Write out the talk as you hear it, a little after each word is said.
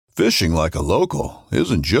Fishing like a local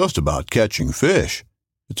isn't just about catching fish.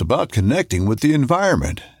 It's about connecting with the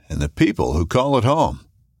environment and the people who call it home.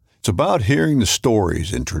 It's about hearing the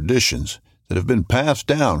stories and traditions that have been passed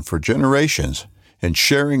down for generations and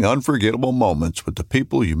sharing unforgettable moments with the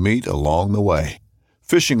people you meet along the way.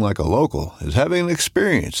 Fishing like a local is having an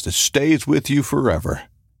experience that stays with you forever.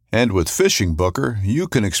 And with Fishing Booker, you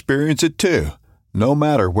can experience it too, no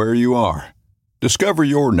matter where you are. Discover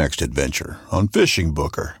your next adventure on Fishing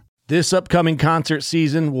Booker. This upcoming concert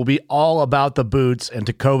season will be all about the boots, and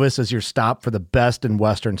Tecovas is your stop for the best in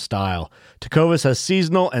Western style. Tecovas has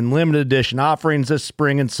seasonal and limited edition offerings this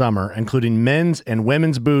spring and summer, including men's and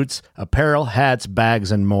women's boots, apparel, hats,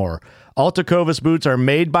 bags, and more. All Tecovas boots are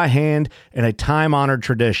made by hand in a time-honored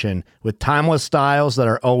tradition with timeless styles that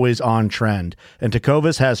are always on trend. And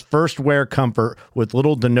Tecovas has first wear comfort with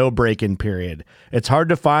little to no break-in period. It's hard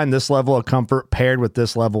to find this level of comfort paired with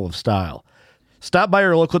this level of style. Stop by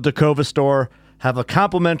your local Tecovas store, have a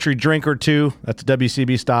complimentary drink or two, that's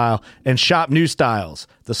WCB style, and shop new styles.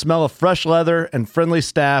 The smell of fresh leather and friendly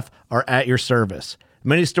staff are at your service.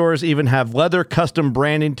 Many stores even have leather custom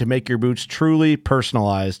branding to make your boots truly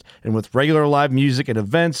personalized. And with regular live music and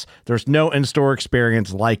events, there's no in-store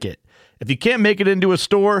experience like it. If you can't make it into a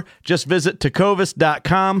store, just visit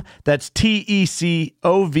tecovas.com. That's TECOVAS.com.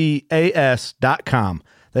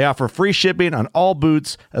 They offer free shipping on all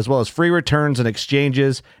boots, as well as free returns and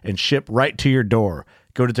exchanges, and ship right to your door.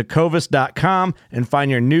 Go to tecovas.com and find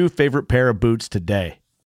your new favorite pair of boots today.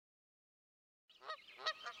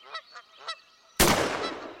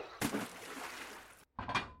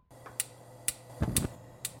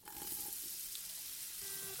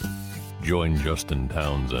 Join Justin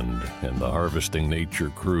Townsend and the Harvesting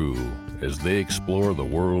Nature crew as they explore the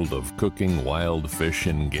world of cooking wild fish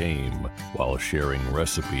and game while sharing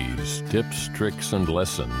recipes, tips, tricks, and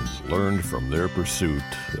lessons learned from their pursuit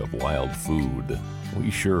of wild food.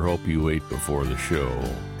 We sure hope you ate before the show,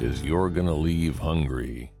 'cause you're gonna leave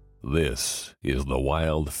hungry. This is the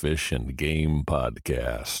Wild Fish and Game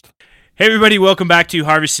Podcast. Hey everybody, welcome back to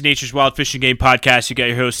Harvesting Nature's Wild Fish and Game Podcast. You got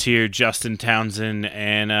your host here, Justin Townsend,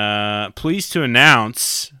 and pleased to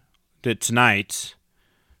announce that tonight,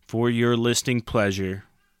 for your listening pleasure,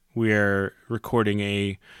 we are recording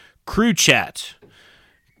a crew chat.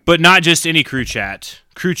 But not just any crew chat.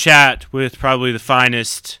 Crew chat with probably the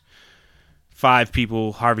finest 5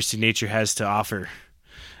 people Harvesting Nature has to offer.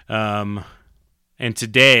 And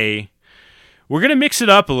today, we're going to mix it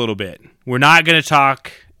up a little bit. We're not going to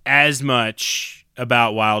talk as much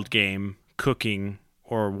about wild game cooking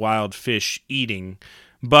or wild fish eating,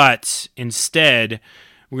 but instead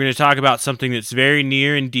we're going to talk about something that's very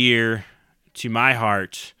near and dear to my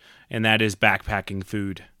heart, and that is backpacking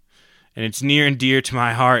food. And it's near and dear to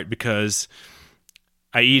my heart because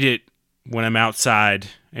I eat it when I'm outside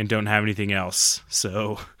and don't have anything else.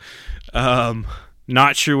 So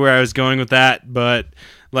not sure where I was going with that, but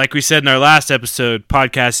like we said in our last episode,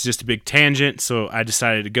 podcast is just a big tangent, so I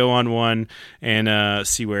decided to go on one and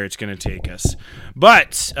see where it's going to take us.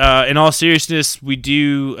 But in all seriousness, we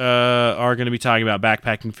are going to be talking about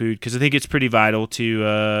backpacking food because I think it's pretty vital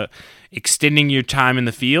to extending your time in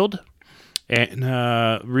the field. And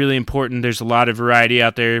really important, there's a lot of variety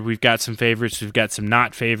out there. We've got some favorites, we've got some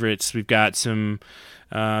not favorites, we've got some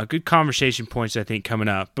good conversation points, I think, coming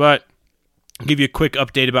up. But I'll give you a quick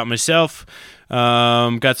update about myself.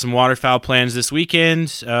 Got some waterfowl plans this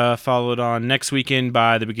weekend, followed on next weekend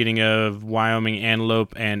by the beginning of Wyoming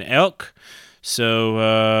antelope and elk. So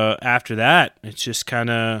after that, it's just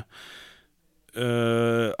kind of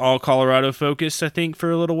all Colorado focused, I think,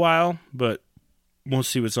 for a little while, but we'll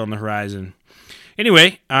see what's on the horizon.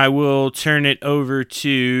 Anyway, I will turn it over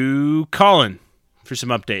to Colin for some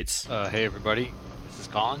updates. Hey everybody, this is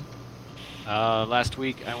Colin. Last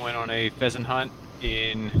week I went on a pheasant hunt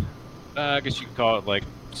in, I guess you could call it like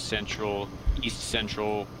west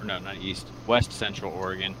central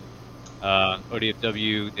Oregon.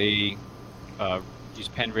 ODFW, they use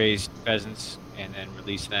pen-raised pheasants and then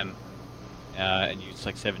release them and use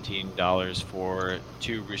like $17 for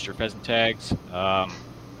 2 rooster pheasant tags.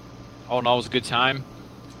 All in all, it was a good time.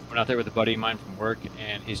 Went out there with a buddy of mine from work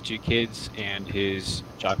and his 2 kids and his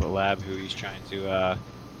chocolate lab, who he's trying to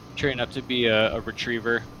train up to be a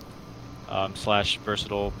retriever slash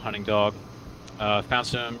versatile hunting dog. Found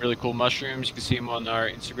some really cool mushrooms. You can see them on our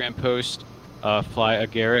Instagram post. Fly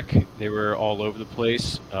agaric. They were all over the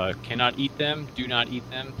place. Cannot eat them. Do not eat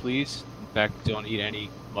them, please. In fact, don't eat any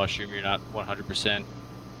mushroom you're not 100%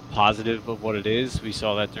 positive of what it is. We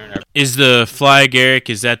saw that during our. Is the fly agaric,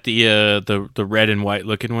 is that the red and white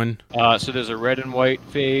looking one? So there's a red and white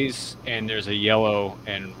phase, and there's a yellow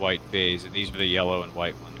and white phase, and these were the yellow and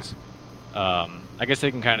white ones. I guess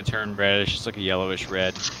they can kind of turn reddish, it's like a yellowish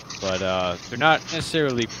red, but they're not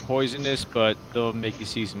necessarily poisonous, but they'll make you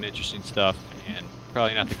see some interesting stuff, and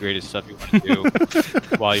probably not the greatest stuff you want to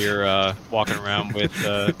do while you're walking around with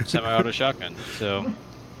a semi-auto shotgun. So,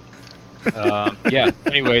 yeah,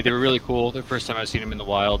 anyway, they were really cool. The first time I've seen them in the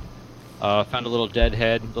wild. Found a little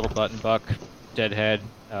deadhead, little button buck deadhead,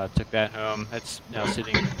 took that home. That's now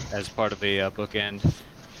sitting as part of a bookend.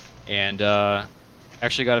 And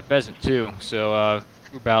actually got a pheasant too. So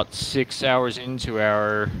we're about 6 hours into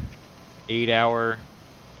our 8-hour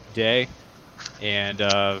day, and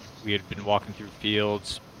we had been walking through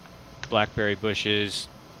fields, blackberry bushes,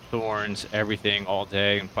 thorns, everything all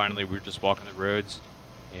day, and finally we were just walking the roads,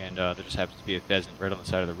 and there just happens to be a pheasant right on the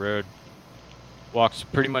side of the road.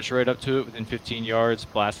 Walked pretty much right up to it within 15 yards,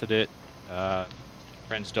 blasted it.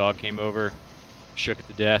 Friend's dog came over, shook it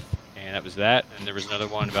to death, and that was that. And there was another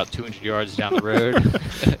one about 200 yards down the road,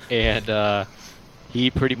 and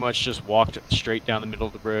he pretty much just walked straight down the middle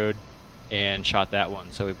of the road and shot that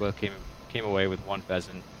one. So we both came away with one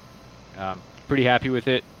pheasant. Pretty happy with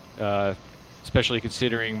it, especially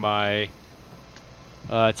considering my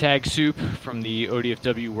tag soup from the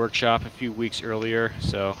ODFW workshop a few weeks earlier.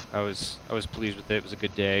 So I was pleased with it. It was a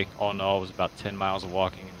good day. All in all, it was about 10 miles of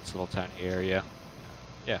walking in this little tiny area.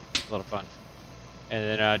 Yeah, it was a lot of fun.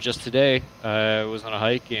 And then just today, I was on a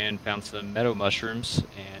hike and found some meadow mushrooms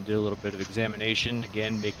and did a little bit of examination,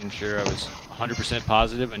 again, making sure I was 100%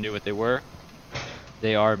 positive I knew what they were.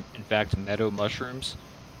 They are, in fact, meadow mushrooms,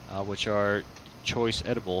 which are choice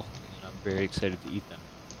edible, and I'm very excited to eat them.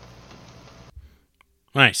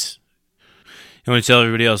 Nice. You want to tell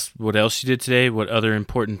everybody else what else you did today? What other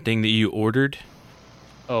important thing that you ordered?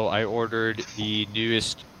 Oh, I ordered the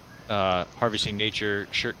newest Harvesting Nature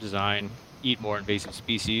shirt design, Eat More Invasive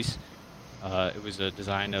Species. It was a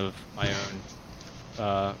design of my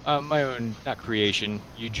own, not creation.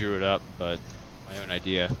 You drew it up, but my own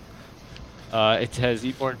idea. It has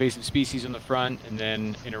Eat More Invasive Species on the front, and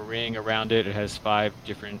then in a ring around it, it has 5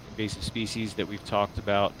 different invasive species that we've talked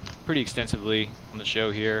about pretty extensively on the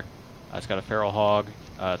show here. It's got a feral hog,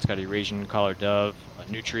 it's got a Eurasian collared dove,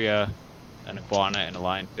 a nutria, an iguana, and a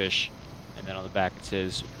lionfish. And then on the back it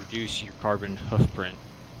says, reduce your carbon hoof print.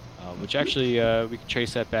 Which actually, we can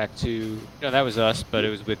trace that back to, that was us, but it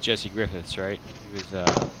was with Jesse Griffiths, right? He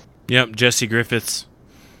was, Yep, Jesse Griffiths.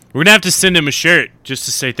 We're going to have to send him a shirt just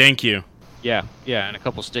to say thank you. Yeah, and a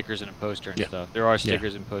couple stickers and a poster and stuff. There are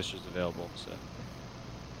stickers and posters available, so,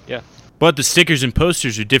 yeah. But the stickers and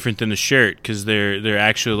posters are different than the shirt, because they're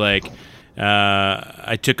actually like,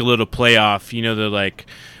 I took a little play off,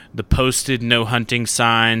 the posted no hunting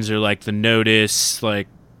signs, or like the notice, like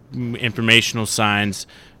informational signs.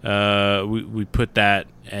 We put that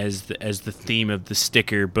as the theme of the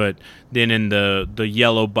sticker, but then in the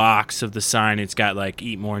yellow box of the sign, it's got like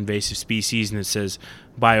Eat More Invasive Species, and it says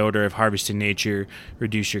by order of Harvesting Nature,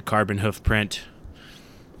 reduce your carbon hoof print.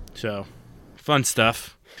 So, fun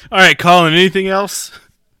stuff. All right, Colin, anything else?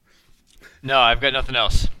 No, I've got nothing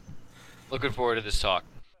else. Looking forward to this talk.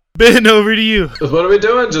 Ben, over to you. What are we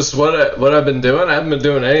doing? Just what I've been doing? I haven't been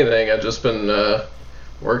doing anything. I've just been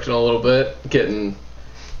working a little bit, getting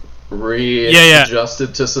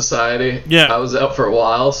readjusted to society. Yeah. I was out for a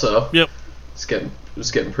while, so Yep. it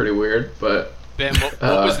was getting pretty weird. But Ben, what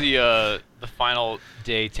was the final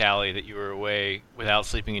day tally that you were away without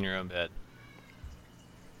sleeping in your own bed?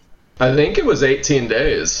 I think it was 18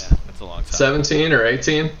 days. Yeah, that's a long time. 17 or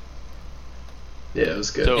 18. Yeah, it was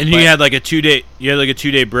good. So- And you had like a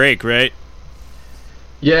 2-day break, right?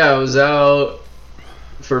 Yeah, I was out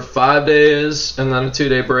for 5 days, and then a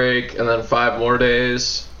 2-day break, and then 5 more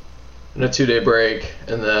days, and a 2-day break,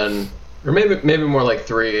 and then, or maybe more like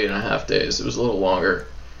 3.5 days. It was a little longer,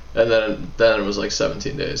 and then it was like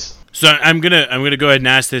 17 days. So I'm gonna go ahead and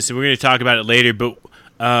ask this, and we're gonna talk about it later. But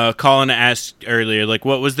Colin asked earlier, like,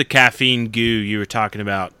 what was the caffeine goo you were talking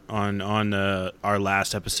about on our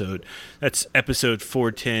last episode? That's episode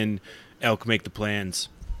 410. Elk Make the Plans.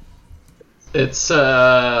 It's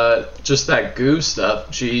just that goo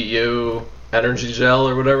stuff, GU energy gel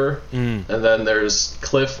or whatever. And then there's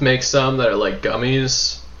Cliff makes some that are like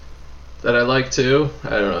gummies that I like too.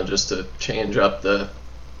 I don't know, just to change up the,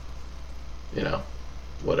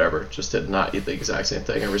 whatever, just to not eat the exact same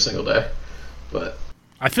thing every single day. But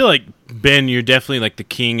I feel like, Ben, you're definitely like the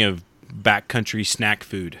king of backcountry snack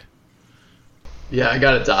food. yeah, I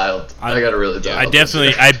got it dialed. I got it really dialed. I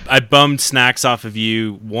definitely I bummed snacks off of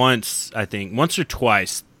you once or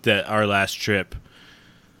twice our last trip.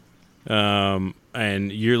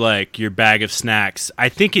 And you're like your bag of snacks. I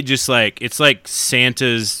think it just like it's like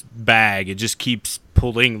Santa's bag. It just keeps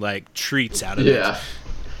pulling like treats out of it. Yeah.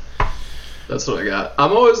 That's what I got.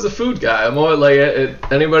 I'm always the food guy. I'm always like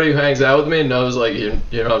anybody who hangs out with me knows like you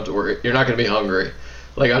don't have to worry. You're not gonna be hungry.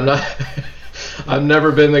 Like I'm not. I've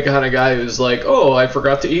never been the kind of guy who's like, oh, I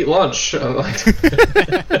forgot to eat lunch. I'm like,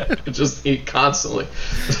 just eat constantly.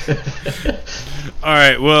 All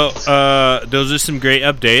right. Well, those are some great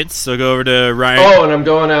updates. So go over to Ryan. Oh, and I'm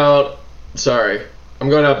going out. Sorry, I'm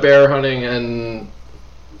going out bear hunting, and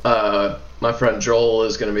my friend Joel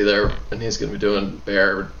is going to be there, and he's going to be doing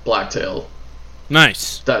bear blacktail.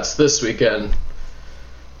 Nice. That's this weekend.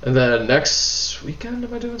 And then next weekend,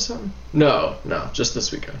 am I doing something? No, just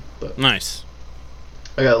this weekend. But nice.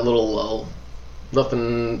 I got a little lull.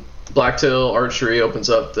 Nothing. Blacktail archery opens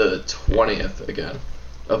up the 20th again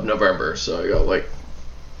of November, so I got like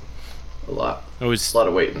a lot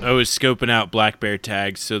of waiting. I was scoping out black bear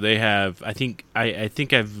tags, so they have. I think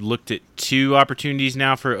I've looked at 2 opportunities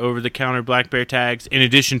now for over-the-counter black bear tags, in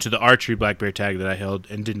addition to the archery black bear tag that I held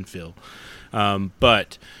and didn't fill.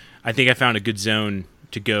 But I think I found a good zone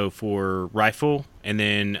to go for rifle, and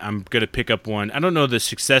then I'm going to pick up one. I don't know the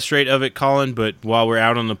success rate of it, Colin, but while we're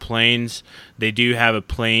out on the plains, they do have a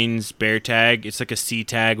plains bear tag. It's like a C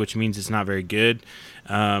tag, which means it's not very good.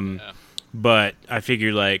 But I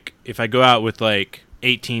figure, like, if I go out with, like,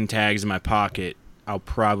 18 tags in my pocket, I'll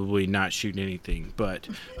probably not shoot anything, but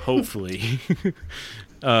hopefully.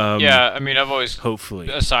 Yeah, I mean, I've always, hopefully,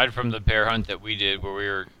 aside from the bear hunt that we did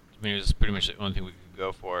where it was pretty much the only thing we could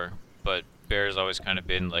go for, but bear's always kind of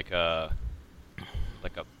been like a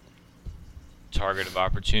target of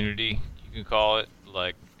opportunity, you can call it.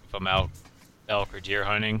 Like if I'm out elk or deer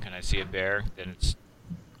hunting and I see a bear, then it's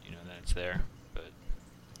there. But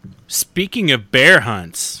speaking of bear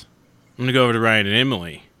hunts, I'm gonna go over to Ryan and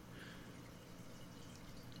Emily.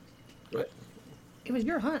 What? It was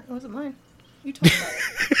your hunt. It wasn't mine. You told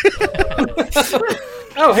about it.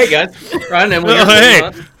 Oh, hey guys, Ryan and Emily. Oh,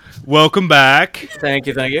 hey. Welcome back. Thank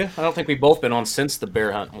you. I don't think we've both been on since the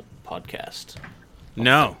bear hunt podcast.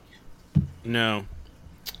 No.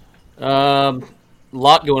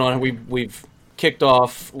 Lot going on. We've kicked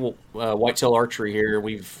off whitetail archery here.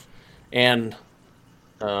 And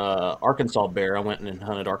Arkansas bear. I went and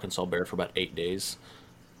hunted Arkansas bear for about 8 days,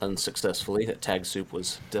 unsuccessfully. That tag soup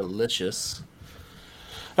was delicious.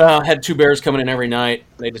 Had 2 bears coming in every night.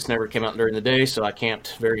 They just never came out during the day, so I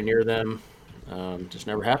camped very near them. Just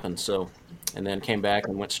never happened. So, and then came back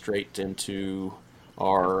and went straight into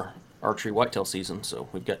our archery whitetail season. So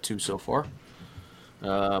we've got 2 so far.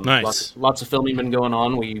 Nice. Lots of filming been going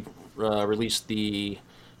on. We released the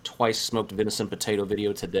twice smoked venison potato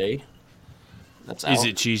video today. That's out. Is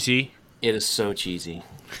it cheesy? It is so cheesy.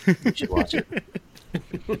 You should watch it.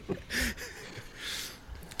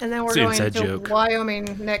 And then we're It's an going to joke.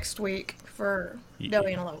 Wyoming next week for doe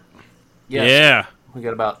antelope. Yes. Yeah. We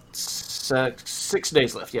got about 6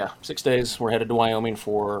 days left. Yeah, 6 days. We're headed to Wyoming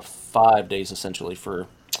for 5 days, essentially, for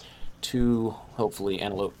 2, hopefully,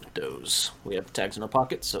 antelope does. We have tags in our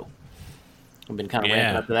pockets, so I've been kind of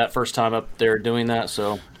ramping up to that. First time up there doing that,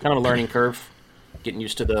 so kind of a learning curve, getting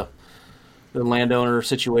used to the landowner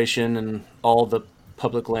situation and all the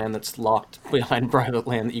public land that's locked behind private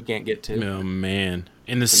land that you can't get to. Oh, man.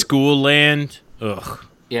 In the school land? Ugh.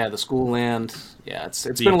 Yeah, the school land. Yeah, it's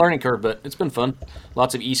been a learning curve, but it's been fun.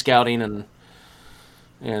 Lots of e-scouting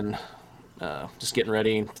and just getting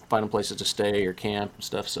ready, finding places to stay or camp and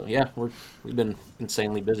stuff. So yeah, we've been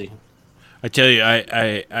insanely busy. I tell you,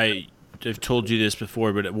 I've told you this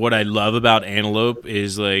before, but what I love about antelope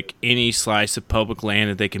is like any slice of public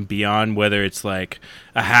land that they can be on, whether it's like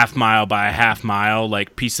a half mile by a half mile,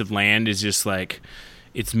 like piece of land is just like,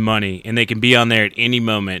 it's money, and they can be on there at any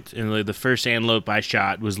moment. And like, the first antelope I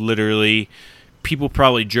shot was literally, people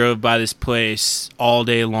probably drove by this place all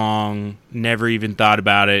day long, never even thought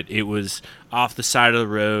about it. It was off the side of the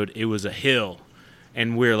road. It was a hill,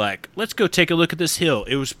 and we're like, let's go take a look at this hill.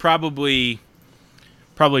 It was probably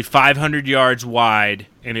 500 yards wide,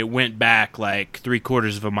 and it went back like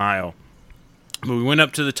 3/4 of a mile. But we went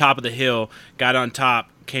up to the top of the hill, got on top,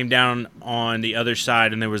 came down on the other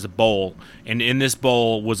side, and there was a bowl. And in this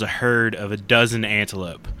bowl was a herd of 12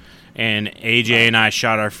 antelope. And AJ and I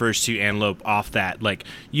shot our first 2 antelope off that. Like,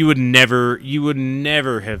 you would never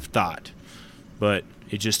have thought. But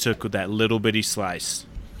it just took that little bitty slice.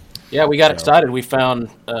 Yeah, we got excited. We found,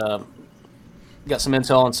 got some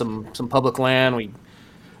intel on some public land. We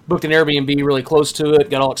booked an Airbnb really close to it,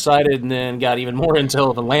 got all excited, and then got even more intel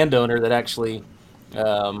of a landowner that actually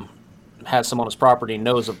has some on his property,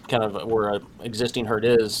 knows of kind of where an existing herd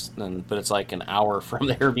is, but it's like an hour from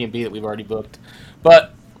the Airbnb that we've already booked.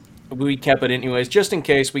 But we kept it anyways, just in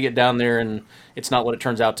case we get down there and it's not what it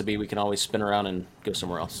turns out to be. We can always spin around and go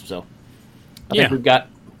somewhere else. So I think we've got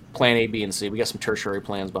plan A, B, and C. We got some tertiary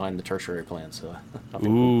plans behind the tertiary plan, so I think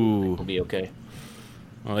we'll be okay.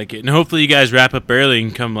 I like it. And hopefully you guys wrap up early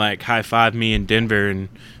and come like high five me in Denver and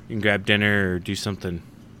you can grab dinner or do something.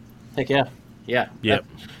 Heck yeah. Yeah. Yep.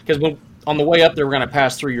 Because on the way up there, we're going to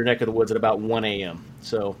pass through your neck of the woods at about 1 a.m.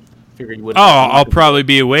 So figured you wouldn't. Oh, I'll probably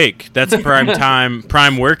be awake. That's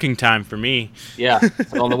prime working time for me. Yeah.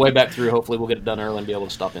 So on the way back through, hopefully we'll get it done early and be able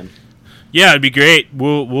to stop in. Yeah, it'd be great.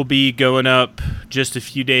 We'll be going up just a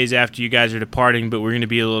few days after you guys are departing, but we're going to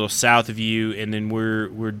be a little south of you, and then we're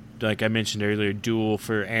like I mentioned earlier, dual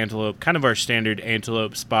for Antelope, kind of our standard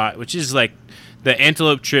Antelope spot, which is like the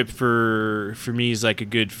Antelope trip for me is like a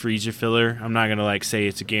good freezer filler. I'm not gonna like say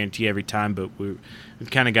it's a guarantee every time, but we've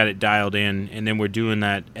kind of got it dialed in, and then we're doing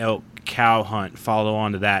that elk cow hunt. Follow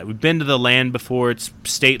on to that. We've been to the land before; it's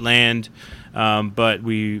state land, but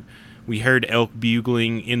we heard elk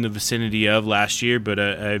bugling in the vicinity of last year, but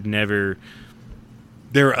I've never.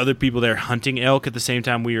 There were other people there hunting elk at the same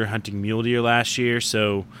time we were hunting mule deer last year,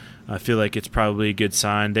 so I feel like it's probably a good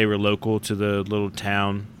sign. They were local to the little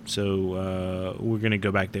town, so we're going to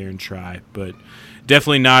go back there and try. But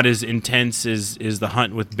definitely not as intense as the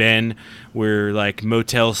hunt with Ben. We're like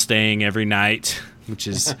motel staying every night, which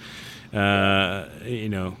is going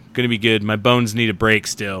to be good. My bones need a break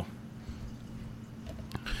still.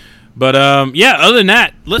 But other than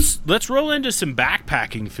that, let's roll into some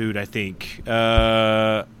backpacking food, I think.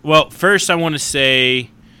 Well, first I want to say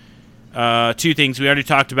two things. We already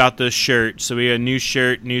talked about the shirt. So we got a new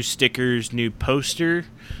shirt, new stickers, new poster.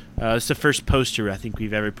 It's the first poster I think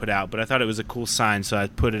we've ever put out, but I thought it was a cool sign, so I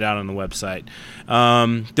put it out on the website.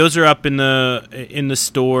 Those are up in the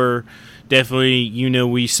store. Definitely,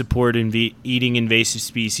 we support eating invasive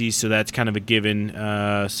species, so that's kind of a given.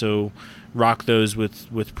 So rock those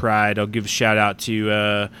with pride. I'll give a shout out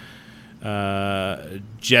to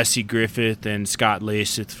Jesse Griffith and Scott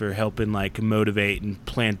Laseth for helping like motivate and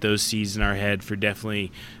plant those seeds in our head for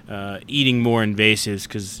definitely eating more invasives,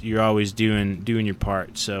 because you're always doing your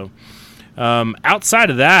part. So outside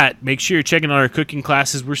of that, make sure you're checking out our cooking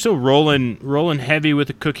classes. We're still rolling heavy with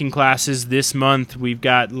the cooking classes this month. We've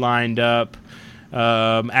got lined up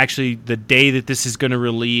actually the day that this is going to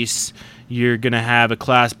release. You're going to have a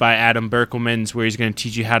class by Adam Berkelmans where he's going to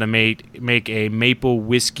teach you how to make a maple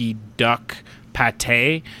whiskey duck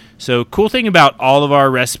pate. So cool thing about all of our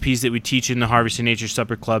recipes that we teach in the Harvesting Nature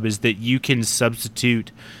Supper Club is that you can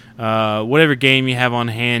substitute whatever game you have on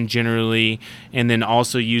hand generally, and then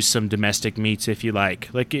also use some domestic meats if you like.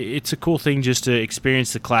 Like, it's a cool thing just to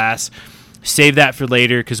experience the class. Save that for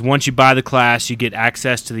later, because once you buy the class, you get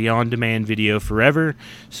access to the on-demand video forever,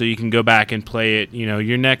 so you can go back and play it,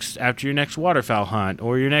 after your next waterfowl hunt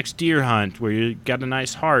or your next deer hunt where you got a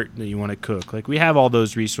nice heart that you want to cook. Like, we have all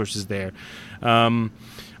those resources there. I'm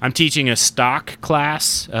teaching a stock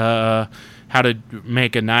class, how to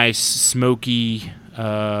make a nice smoky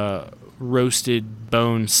roasted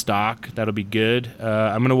bone stock. That'll be good.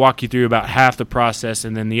 I'm going to walk you through about half the process,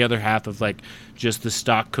 and then the other half of like just the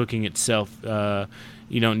stock cooking itself.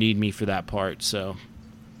 You don't need me for that part, so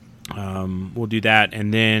we'll do that.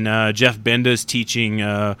 And then Jeff Benda's teaching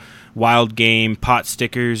wild game pot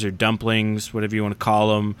stickers or dumplings, whatever you want to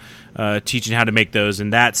call them, teaching how to make those,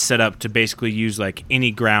 and that's set up to basically use like any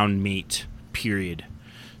ground meat, period.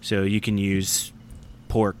 So you can use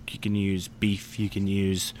pork, you can use beef, you can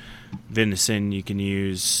use venison, you can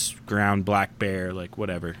use ground black bear, like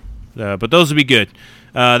whatever. But those will be good.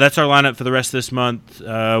 That's our lineup for the rest of this month.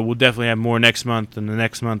 We'll definitely have more next month and the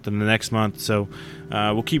next month and the next month. So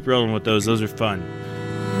we'll keep rolling with those. Those are fun.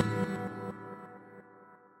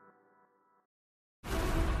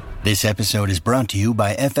 This episode is brought to you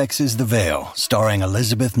by FX's The Veil, starring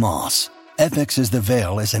Elizabeth Moss. FX's The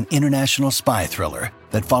Veil is an international spy thriller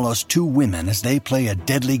that follows two women as they play a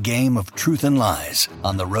deadly game of truth and lies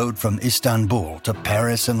on the road from Istanbul to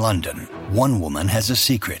Paris and London. One woman has a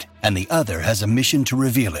secret, and the other has a mission to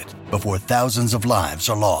reveal it before thousands of lives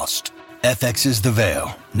are lost. FX's The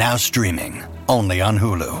Veil, now streaming, only on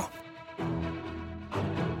Hulu.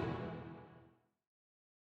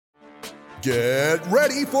 Get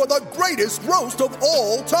ready for the greatest roast of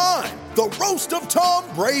all time, the Roast of Tom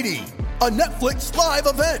Brady, a Netflix live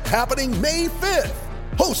event happening May 5th.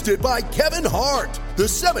 Hosted by Kevin Hart, the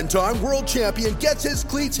 7-time world champion gets his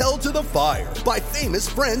cleats held to the fire by famous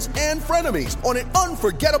friends and frenemies on an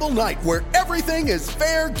unforgettable night where everything is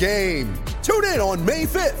fair game. Tune in on May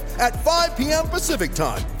 5th at 5 p.m. Pacific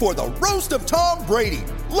Time for the Roast of Tom Brady,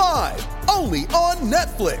 live only on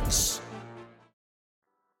Netflix.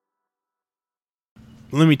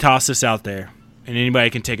 Let me toss this out there, and anybody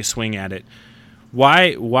can take a swing at it.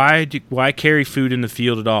 Why carry food in the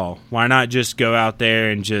field at all? Why not just go out there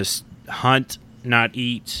and just hunt, not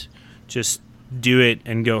eat, just do it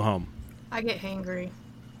and go home? I get hangry.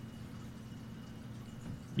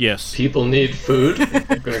 Yes. People need food.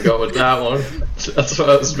 I'm gonna go with that one. That's why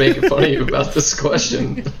I was making fun of you about this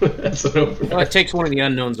question. That's an opener. Well, it takes one of the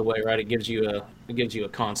unknowns away, right? It gives you a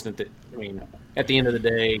constant that, I mean, at the end of the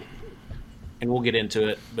day, and we'll get into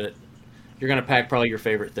it, but you're going to pack probably your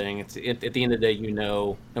favorite thing. It's at the end of the day,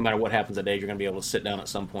 no matter what happens today, you're going to be able to sit down at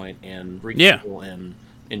some point and refuel and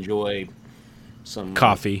enjoy some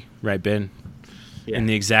coffee, right, Ben? Yeah. In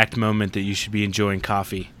the exact moment that you should be enjoying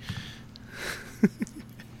coffee.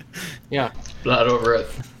 Yeah, not over it.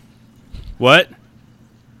 What?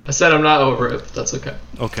 I said I'm not over it. That's okay.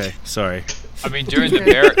 Okay, sorry. I mean, during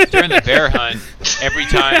the bear hunt, every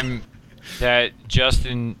time that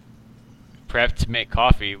Justin prepped to make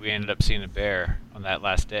coffee, we ended up seeing a bear on that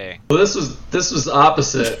last day. Well, this was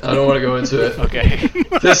opposite. I don't want to go into it. Okay.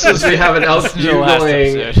 This was we have an elk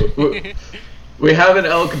bugling. We have an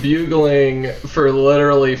elk bugling for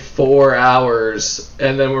literally 4 hours,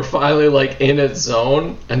 and then we're finally like in its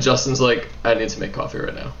zone, and Justin's like, "I need to make coffee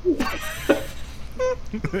right now."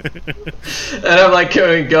 And I'm like, "Can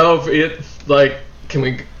we go? Can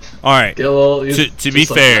we?" All right. Get a little, to be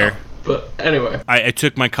fair, no. But anyway, I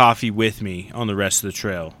took my coffee with me on the rest of the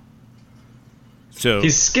trail. So he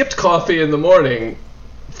skipped coffee in the morning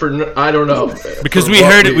for I don't know because we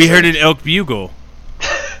heard it. We heard an elk bugle.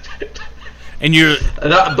 And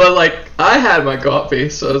but like I had my coffee,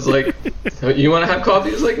 so I was like, "You want to have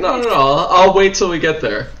coffee?" He's like, "No, I'll wait till we get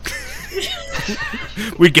there."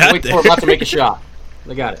 We got there. We're about to make a shot.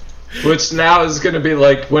 They got it. Which now is going to be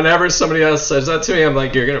like, whenever somebody else says that to me, I'm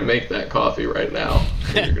like, "You're going to make that coffee right now.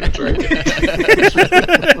 And you're going to drink it,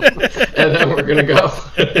 and then we're going to go."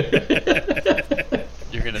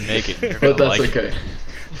 You're going to make it. But that's okay.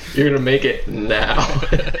 You're gonna make it now.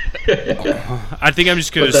 I think I'm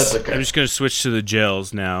just gonna. Okay. I'm just gonna switch to the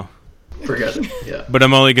gels now. Forget it. Yeah. But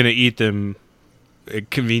I'm only gonna eat them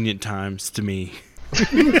at convenient times to me.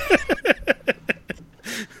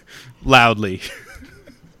 Loudly.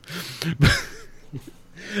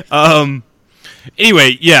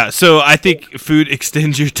 Anyway, yeah. So I think food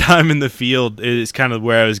extends your time in the field is kind of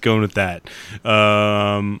where I was going with that.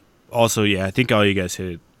 Also, yeah, I think all you guys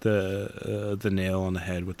hit the nail on the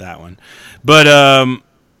head with that one. But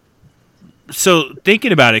so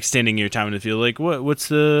thinking about extending your time in the field, like what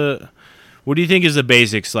do you think is the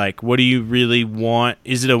basics? Like, what do you really want?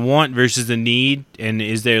 Is it a want versus a need? And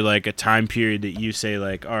is there like a time period that you say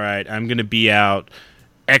like, all right, I'm going to be out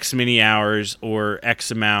X many hours or X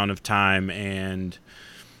amount of time, and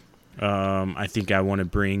I think I want to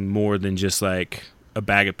bring more than just like a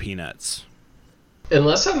bag of peanuts?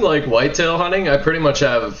 Unless I'm like whitetail hunting, I pretty much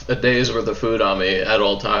have a day's worth of food on me at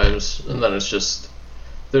all times, and then it's just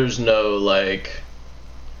there's no like,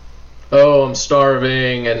 oh, I'm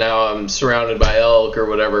starving and now I'm surrounded by elk or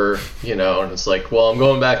whatever, and it's like, well, I'm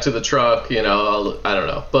going back to the truck, I don't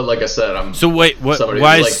know. But like I said, I'm somebody who's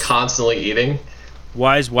like constantly eating.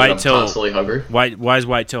 Why is whitetail constantly hungry? Why is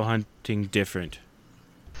whitetail hunting different?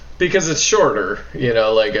 Because it's shorter,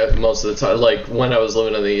 like most of the time. Like when I was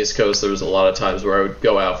living on the East Coast, there was a lot of times where I would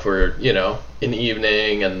go out for, an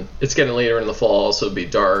evening, and it's getting later in the fall, so it'd be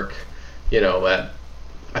dark,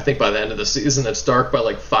 I think by the end of the season, it's dark by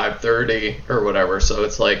like 5:30 or whatever. So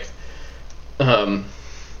it's like,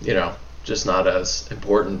 just not as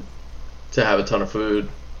important to have a ton of food,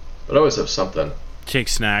 but I always have something. Take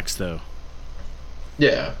snacks though.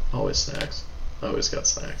 Yeah, always snacks. I always got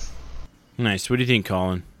snacks. Nice. What do you think,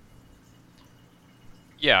 Colin?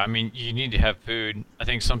 Yeah, I mean, you need to have food. I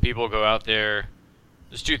think some people go out there.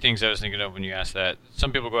 There's two things I was thinking of when you asked that.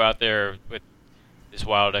 Some people go out there with this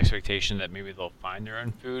wild expectation that maybe they'll find their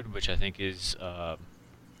own food, which I think is a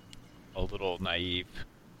little naive.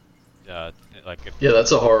 Yeah,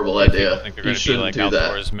 that's a horrible idea. I think they're going to be like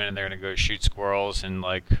outdoorsmen and they're going to go shoot squirrels and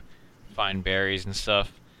like find berries and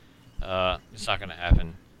stuff. It's not going to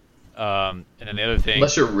happen. And then the other thing,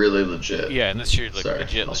 unless you're really legit. Yeah, unless you're like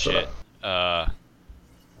legit.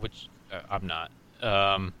 Which I'm not.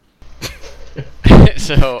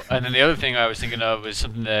 So, and then the other thing I was thinking of was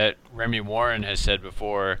something that Remy Warren has said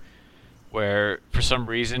before, where for some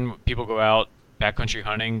reason people go out backcountry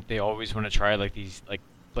hunting, they always want to try like these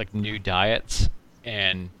like new diets,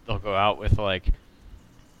 and they'll go out with like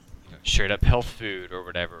straight up health food or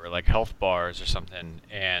whatever, or like health bars or something,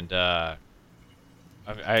 and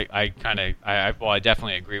I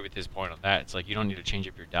definitely agree with his point on that. It's like you don't need to change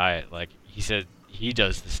up your diet. Like he said, he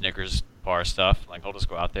does the Snickers bar stuff. Like he'll just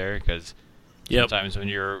go out there because sometimes when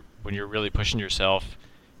you're really pushing yourself,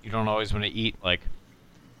 you don't always want to eat like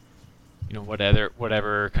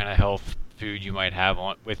whatever kind of health food you might have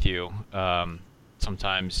with you.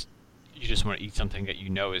 Sometimes you just want to eat something that you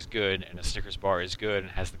know is good, and a Snickers bar is good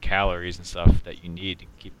and has the calories and stuff that you need to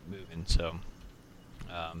keep moving. So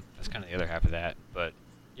that's kind of the other half of that. But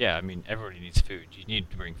yeah, I mean, everybody needs food. You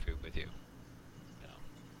need to bring food with you.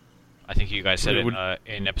 I think you guys said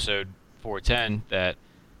in episode 410 that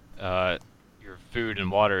your food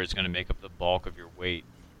and water is going to make up the bulk of your weight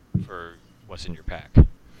for what's in your pack.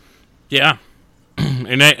 Yeah.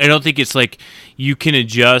 And I don't think it's like you can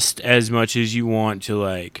adjust as much as you want to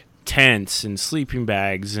like tents and sleeping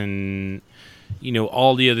bags and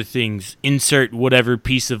all the other things. Insert whatever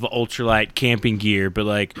piece of ultralight camping gear, but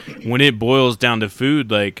like when it boils down to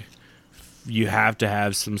food, like you have to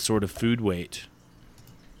have some sort of food weight.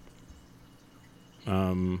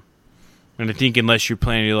 And I think unless you're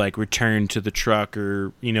planning to like return to the truck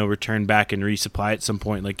or return back and resupply at some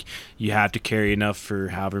point, like you have to carry enough for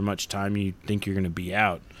however much time you think you're going to be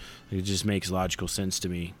out. It just makes logical sense to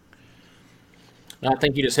me. I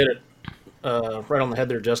think you just hit it right on the head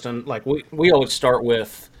there, Justin. Like we always start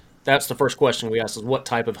with, that's the first question we ask is what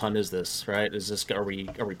type of hunt is this, right? Is this are we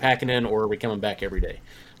packing in or are we coming back every day?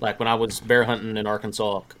 Like when I was bear hunting in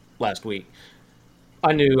Arkansas last week,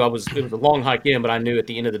 I knew it was a long hike in, but I knew at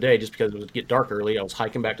the end of the day, just because it would get dark early, I was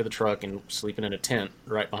hiking back to the truck and sleeping in a tent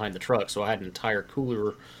right behind the truck. So I had an entire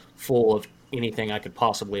cooler full of anything I could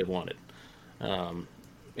possibly have wanted. And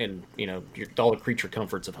all the creature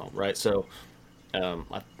comforts of home, right? So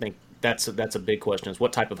I think that's a big question is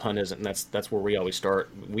what type of hunt is it? And that's where we always start.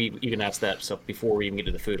 We even ask that stuff before we even get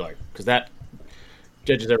to the food, like, because that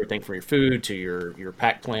judges everything from your food to your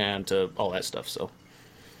pack plan to all that stuff. So,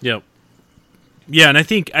 yep. Yeah, and I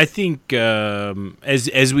think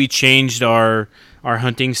as we changed our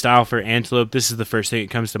hunting style for antelope, this is the first thing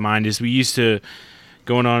that comes to mind. Is we used to,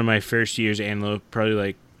 going on in my first year's antelope, probably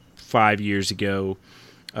like 5 years ago,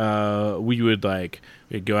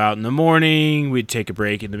 we'd go out in the morning, we'd take a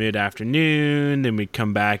break in the mid-afternoon, then we'd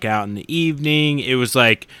come back out in the evening. It was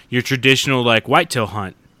like your traditional like whitetail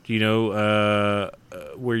hunt, where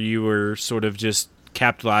you were sort of just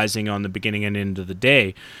capitalizing on the beginning and end of the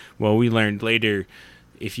day. Well, we learned later,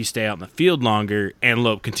 if you stay out in the field longer,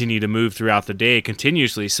 antelope continue to move throughout the day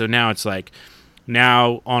continuously. So now it's like,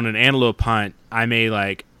 now on an antelope hunt,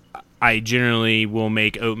 I generally will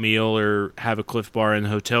make oatmeal or have a Cliff Bar in the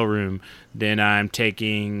hotel room. Then I'm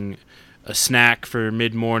taking a snack for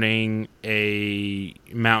mid-morning, a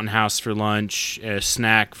Mountain House for lunch, a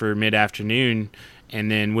snack for mid-afternoon,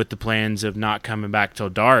 and then with the plans of not coming back till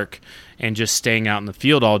dark and just staying out in the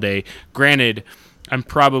field all day. Granted, I'm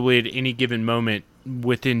probably at any given moment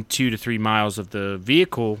within 2 to 3 miles of the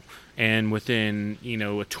vehicle and within, a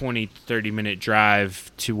 20-30 minute drive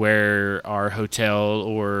to where our hotel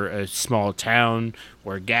or a small town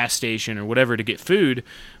or a gas station or whatever to get food,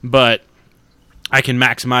 but I can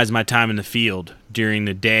maximize my time in the field during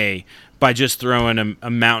the day by just throwing a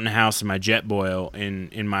Mountain House and my Jetboil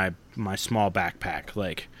in my small backpack.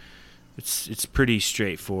 Like, it's pretty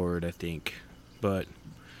straightforward, I think. But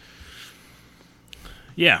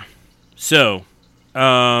yeah, so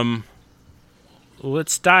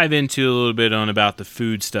let's dive into a little bit about the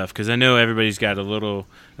food stuff, because I know everybody's got a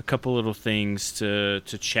couple little things to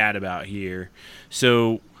chat about here.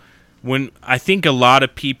 So when I think a lot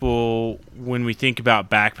of people, when we think about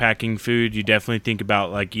backpacking food, you definitely think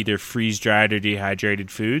about like either freeze-dried or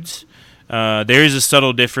dehydrated foods. There is a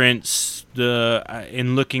subtle difference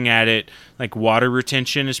in looking at it. Like water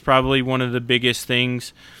retention is probably one of the biggest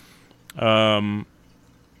things.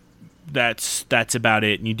 That's about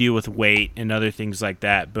it. And you deal with weight and other things like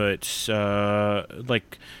that. But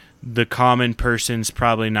like the common person's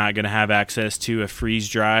probably not going to have access to a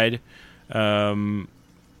freeze-dried,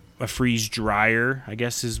 a freeze dryer, I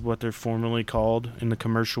guess is what they're formerly called in the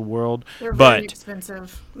commercial world. They're very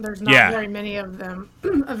expensive. There's not very many of them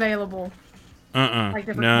available.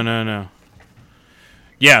 No.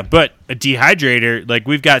 Yeah, but a dehydrator, like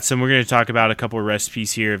we're going to talk about a couple of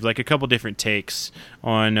recipes here of like a couple different takes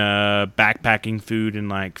on backpacking food and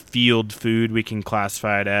like field food, we can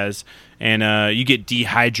classify it as. And you get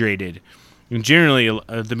dehydrated. And generally,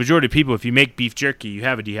 the majority of people, if you make beef jerky, you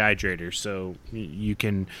have a dehydrator. So you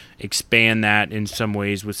can expand that in some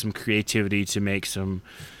ways with some creativity to make some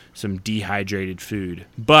dehydrated food.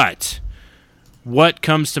 But what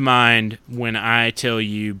comes to mind when I tell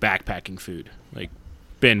you backpacking food? Like,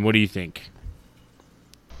 Ben, what do you think?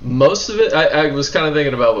 most of it, I was kind of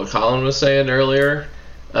thinking about what Colin was saying earlier.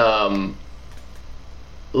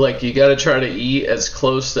 Like, you got to try to eat as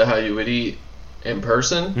close to how you would eat in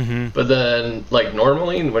person, but then, like,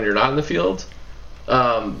 normally when you're not in the field.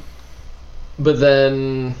 But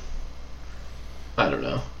then, I don't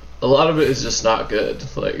know. A lot of it is just not good.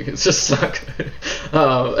 Like, it's just not good.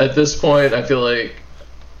 At this point, I feel like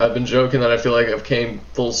I've been joking that I feel like I've came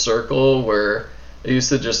full circle, where I used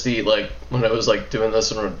to just eat, like, when I was, like, doing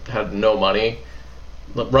this and had no money,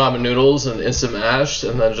 like, ramen noodles and instant mashed,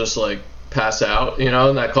 and then just, like, pass out, you know,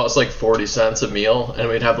 and that cost, like, 40 cents a meal, and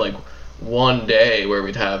we'd have, like, one day where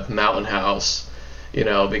we'd have Mountain House, you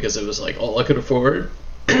know, because it was, like, all I could afford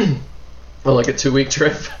on, like, a 2-week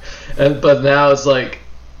trip. But now it's, like,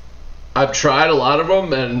 I've tried a lot of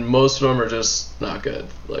them, and most of them are just not good.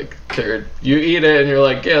 Like, you eat it, and you're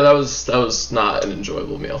like, yeah, that was not an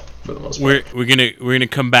enjoyable meal for the most part. We're gonna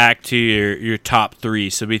come back to your top 3,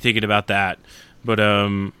 so be thinking about that. But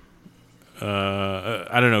I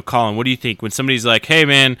don't know, Colin, what do you think when somebody's like, hey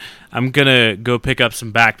man, I'm gonna go pick up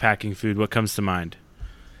some backpacking food? What comes to mind?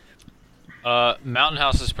 Mountain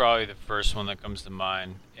House is probably the first one that comes to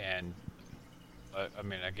mind, and I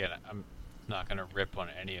mean, again, I'm not gonna rip on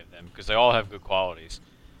any of them because they all have good qualities.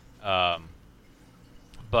 But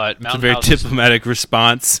Mountain It's a very House diplomatic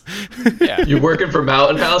response. Yeah. You working for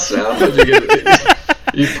Mountain House now?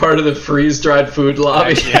 You part of the freeze-dried food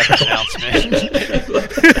lobby?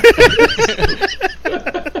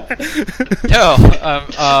 No,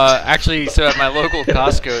 actually, so at my local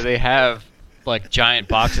Costco, they have like giant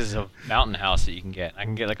boxes of Mountain House that you can get. I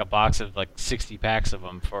can get like a box of like 60 packs of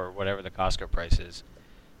them for whatever the Costco price is.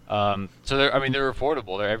 So they're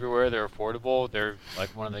affordable. They're everywhere. They're affordable. They're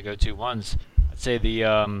like one of the go-to ones. I'd say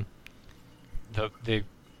the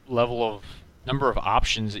level of number of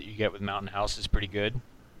options that you get with Mountain House is pretty good.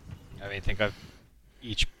 I mean, I think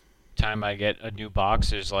each time I get a new box,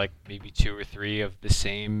 there's like maybe 2 or 3 of the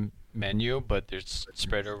same menu, but there's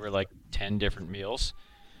spread over like 10 different meals.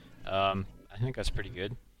 I think that's pretty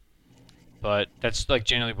good. But that's like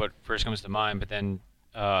generally what first comes to mind. But then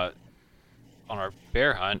on our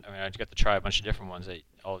bear hunt, I mean, I got to try a bunch of different ones that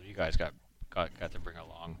all of you guys got to bring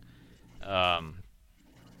along.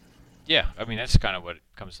 Yeah, I mean, that's kind of what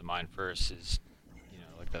comes to mind first is, you know,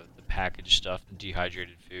 like the packaged stuff, the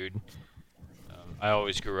dehydrated food. I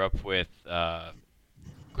always grew up with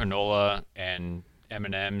granola and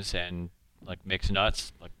M&Ms and like mixed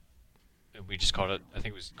nuts. Like we just called it, I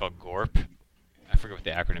think it was called GORP. I forget what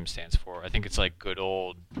the acronym stands for. I think it's like good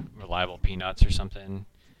old reliable peanuts or something.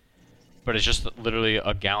 But it's just literally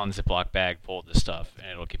a gallon Ziploc bag full of this stuff,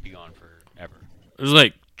 and it'll keep you going forever. It was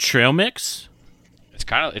like trail mix.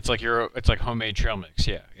 It's like homemade trail mix.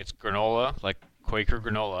 Yeah, it's granola, like Quaker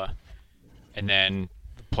granola, and then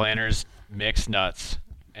Planters mixed nuts,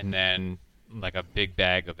 and then like a big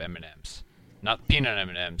bag of M&Ms, not peanut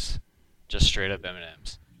M&Ms, just straight up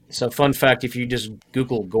M&Ms. So, fun fact: if you just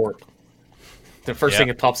Google GORP, the first thing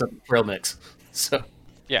that pops up is trail mix. So,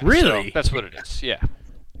 yeah, really, so that's what it is. Yeah,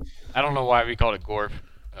 I don't know why we called it GORP.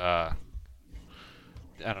 I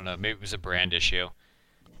don't know. Maybe it was a brand issue.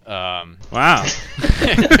 Wow.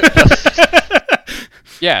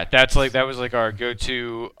 Yeah, that was like our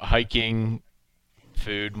go-to hiking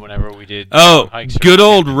food whenever we did hikes. good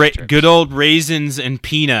old raisins and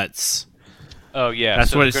peanuts. Oh yeah,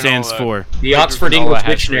 that's what it stands for. The Oxford English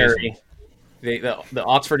Dictionary. The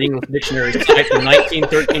Oxford English Dictionary cites the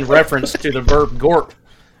 1913 reference to the verb "gorp,"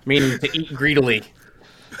 meaning to eat greedily.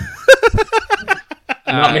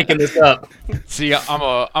 I'm not making this up. See, I'm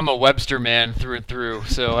a Webster man through and through,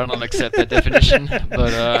 so I don't accept that definition.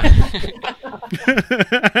 But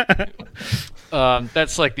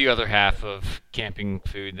that's like the other half of camping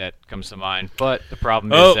food that comes to mind. But the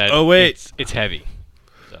problem is that it's heavy.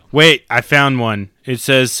 So. Wait, I found one. It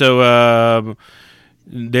says there's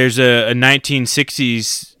a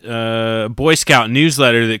 1960s Boy Scout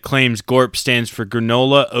newsletter that claims GORP stands for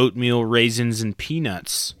granola, oatmeal, raisins, and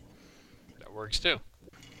peanuts. That works too.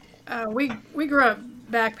 We grew up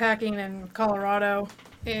backpacking in Colorado,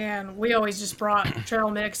 and we always just brought trail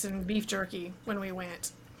mix and beef jerky when we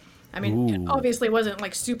went. I mean, it obviously wasn't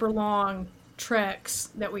like super long treks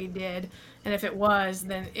that we did, and if it was,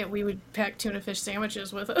 then we would pack tuna fish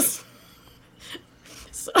sandwiches with us.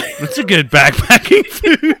 So. That's a good backpacking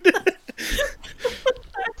food.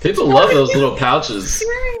 People love those little pouches.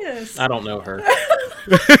 Serious. I don't know her.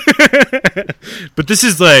 But this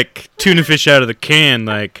is like tuna fish out of the can,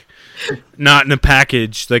 like not in a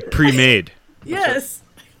package, like pre-made. Yes.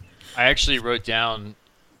 I actually wrote down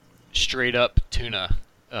straight up tuna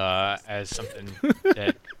as something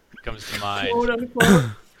that comes to mind. Quote unquote.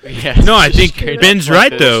 Yeah. No, I think Straight up Ben's like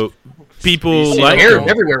right this. though. People See like hair them.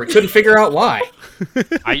 everywhere. We couldn't figure out why.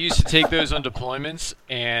 I used to take those on deployments,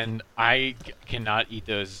 and I cannot eat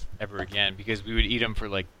those ever again because we would eat them for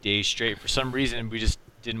like days straight. For some reason, we just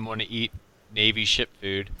didn't want to eat Navy ship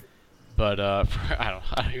food, but I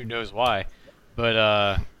don't know who knows why.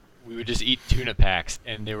 But we would just eat tuna packs,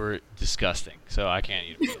 and they were disgusting. So I can't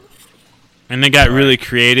eat them. And they got really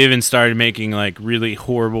creative and started making like really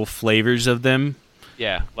horrible flavors of them.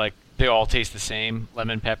 Yeah, like they all taste the same.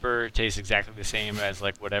 Lemon pepper tastes exactly the same as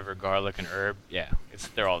like whatever garlic and herb. Yeah,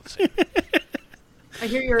 they're all the same. I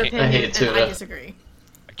hear your I opinion, hate and tuna. I disagree.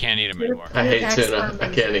 I can't eat them anymore. I hate Packs tuna. are I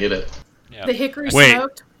amazing. can't eat it. Yeah. The hickory Wait.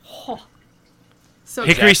 smoked. Oh, so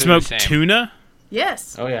Hickory Exactly the smoked same. tuna?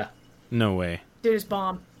 Yes, Oh yeah, No way. dude, it's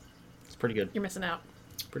bomb. it's pretty good. You're missing out.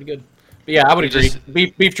 Pretty good. But yeah, I would We agree.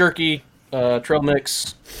 just- Beef jerky, trail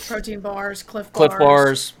mix, Protein bars, Cliff Cliff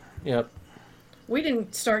bars. Yep. We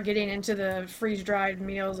didn't start getting into the freeze-dried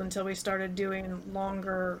meals until we started doing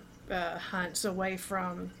longer hunts away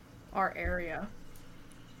from our area.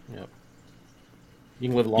 Yep. You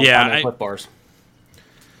can live a long Yeah, time on I- Cliff bars.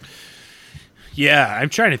 Yeah, I'm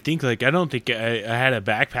trying to think. Like, I don't think I had a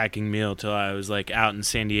backpacking meal till I was like out in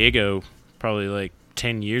San Diego, probably like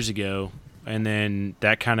 10 years ago. And then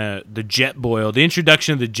that kind of the jet boil, the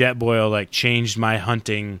introduction of the jet boil, like changed my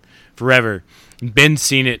hunting forever. Ben's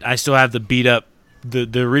seen it. I still have the beat up, the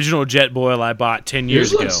original jet boil I bought 10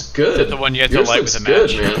 years Yours ago. looks good. The one you have to Yours light looks with a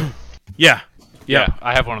good, match. man. Yeah. Yeah,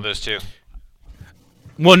 I have one of those too.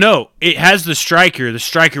 Well, no, it has the striker. The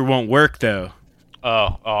striker won't work though.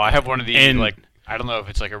 Oh, I have one of these. And- Like, I don't know if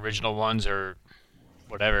it's like original ones or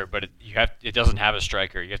whatever, but it doesn't have a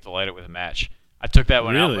striker. You have to light it with a match. I took that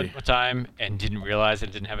one out Really? one time and didn't realize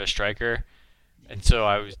it didn't have a striker, and so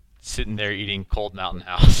I was sitting there eating Cold Mountain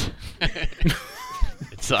House. It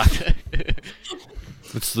sucked.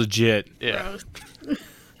 It's legit. Yeah. Gross.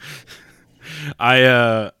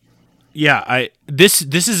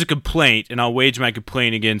 This is a complaint, and I'll wage my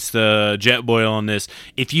complaint against the jet boil on this.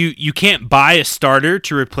 If you can't buy a starter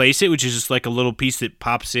to replace it, which is just like a little piece that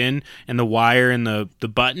pops in and the wire and the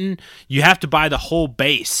button, you have to buy the whole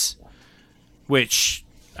base, which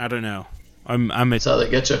I don't know. That's how they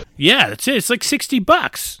get you. Yeah, that's it. It's like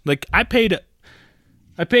 $60. Like I paid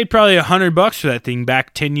probably $100 for that thing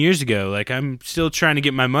back 10 years ago. Like I'm still trying to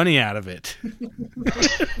get my money out of it.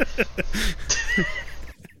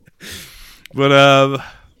 But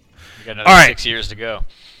We got another All right. 6 years to go.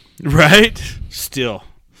 right? Still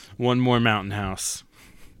one more mountain house.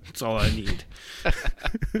 That's all I need.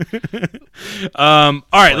 All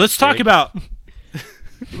right, let's talk about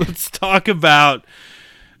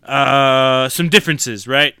some differences,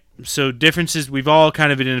 right? So differences, we've all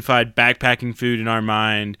kind of identified backpacking food in our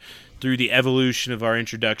mind through the evolution of our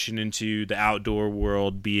introduction into the outdoor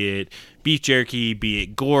world, be it beef jerky, be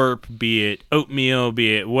it gorp, be it oatmeal,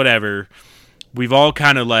 be it whatever. We've all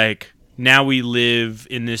kind of like, now we live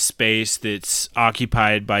in this space that's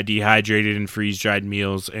occupied by dehydrated and freeze-dried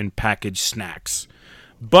meals and packaged snacks.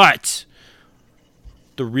 But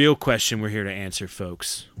the real question we're here to answer,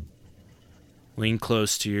 folks, lean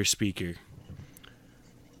close to your speaker.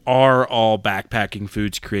 Are all backpacking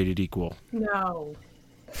foods created equal? No.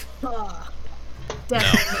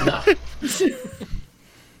 Definitely.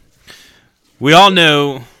 We all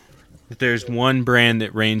know that there's one brand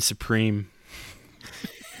that reigns supreme.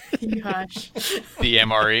 You hush. The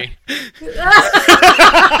MRE.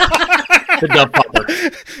 The dub popper.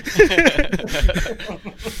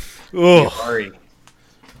 Oh, Sorry.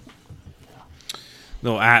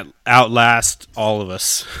 they'll outlast all of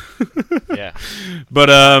us. Yeah.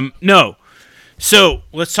 But no. So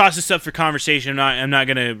let's toss this up for conversation. I'm not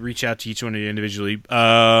gonna reach out to each one of you individually.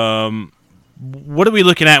 What are we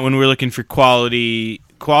looking at when we're looking for quality,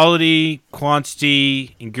 quantity,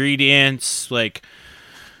 ingredients? Like,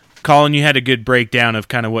 Colin, you had a good breakdown of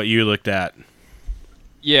kind of what you looked at.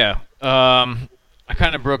 Yeah. I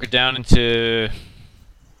kind of broke it down into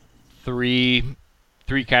three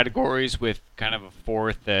categories with kind of a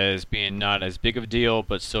fourth as being not as big of a deal,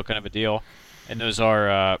 but still kind of a deal. And those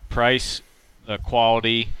are price, the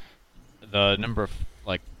quality, the number of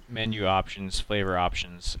like menu options, flavor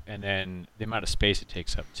options, and then the amount of space it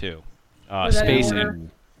takes up too. Was that in Space order?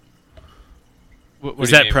 and what Is do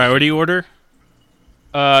you that mean? priority order?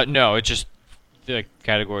 No, it's just the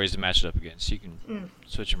categories to match it up against. You can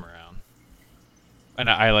switch them around. And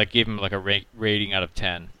I like gave them like a rating out of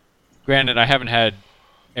 10. Granted, I haven't had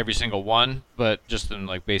every single one, but just in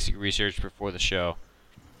like basic research before the show,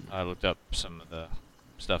 I looked up some of the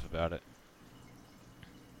stuff about it.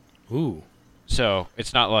 Ooh. So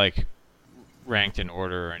it's not like ranked in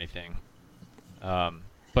order or anything.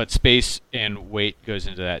 but space and weight goes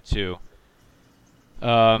into that too.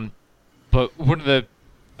 But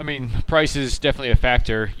price is definitely a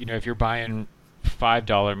factor. You know, if you're buying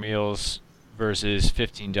 $5 meals versus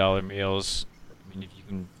 $15 meals, I mean, if you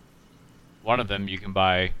can, one of them you can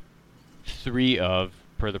buy 3 of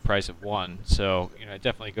per the price of one. So, you know, it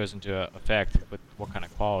definitely goes into effect with what kind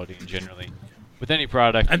of quality, and generally with any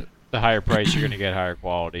product, the higher price you're going to get higher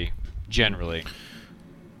quality generally.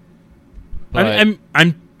 But,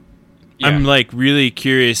 I'm like really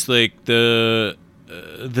curious, like the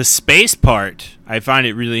space part. I find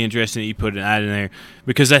it really interesting that you put that in there,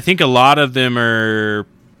 because I think a lot of them are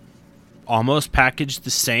almost packaged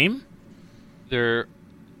the same. There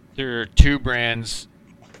are 2 brands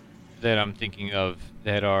that I'm thinking of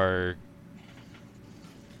that are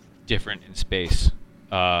different in space.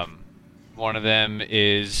 One of them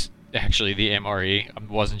is actually the MRE.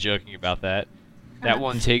 I wasn't joking about that. That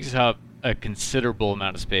one takes up a considerable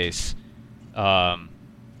amount of space. But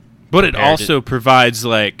it also provides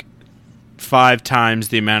like 5 times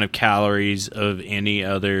the amount of calories of any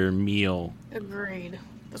other meal. Agreed.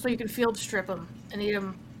 That's why you can field strip them and eat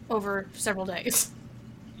them over several days.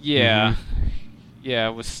 Yeah. Mm-hmm.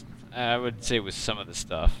 Yeah, I would say with some of the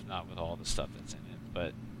stuff, not with all the stuff that's in it.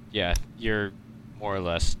 But yeah, you're more or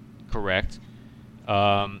less correct.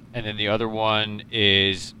 And then the other one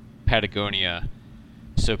is Patagonia.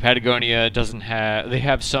 So Patagonia they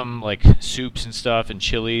have some like soups and stuff and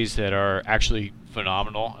chilies that are actually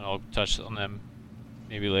phenomenal, and I'll touch on them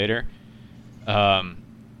maybe later. But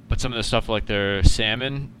some of the stuff like their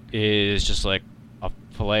salmon is just like a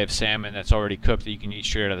fillet of salmon that's already cooked that you can eat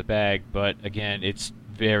straight out of the bag. But again, it's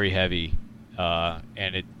very heavy,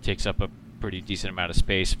 and it takes up a pretty decent amount of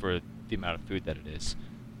space for the amount of food that it is.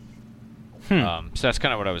 So that's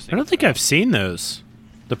kind of what I was thinking. I don't think I've seen those.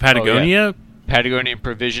 The Patagonia? Oh, yeah. Patagonia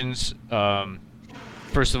Provisions.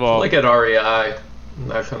 First of all, like at REI,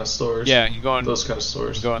 that kind of stores. Yeah, you go on those kind of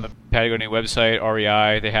stores. You go on the Patagonia website,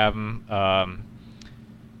 REI. They have them.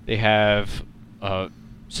 They have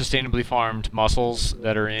sustainably farmed mussels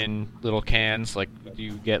that are in little cans. Like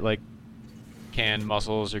you get like canned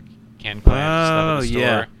mussels or canned clams stuff at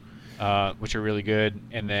the store, which are really good.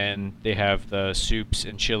 And then they have the soups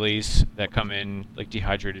and chilies that come in like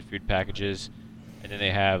dehydrated food packages. And then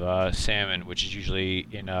they have salmon, which is usually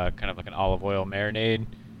in kind of like an olive oil marinade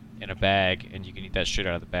in a bag, and you can eat that straight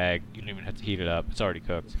out of the bag. You don't even have to heat it up; it's already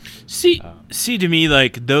cooked. See, to me,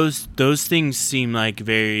 like those things seem like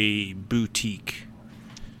very boutique.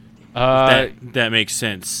 That makes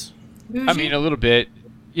sense. Bougie? I mean, a little bit.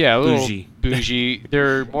 Yeah, a little Bougie. bougie.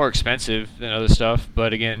 They're more expensive than other stuff,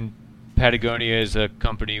 but again, Patagonia is a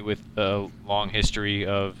company with a long history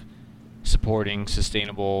of supporting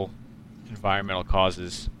sustainable environmental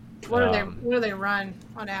causes. What do they run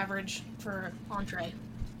on average for entree?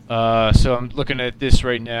 So I'm looking at this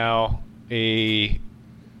right now. A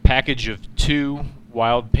package of 2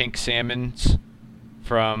 wild pink salmons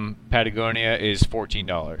from Patagonia is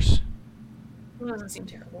 $14. It doesn't seem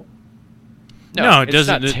terrible. No, it it's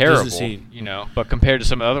doesn't. Not terrible, doesn't seem... you know. But compared to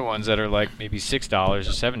some other ones that are like maybe $6 or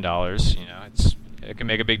 $7, you know, it can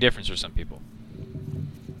make a big difference for some people.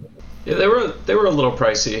 Yeah, they were a little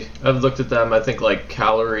pricey. I've looked at them. I think like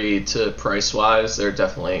calorie to price wise, they're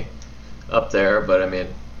definitely up there. But I mean,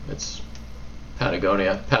 it's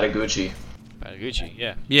Patagonia, Patagucci. Patagucci,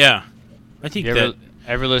 yeah. Yeah, I think you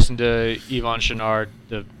ever listen to Yvon Chouinard,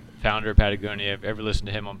 the founder of Patagonia? Ever listen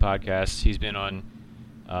to him on podcasts? He's been on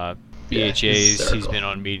BHAs. He's been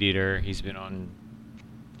on Meat Eater. He's been on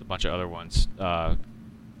a bunch of other ones.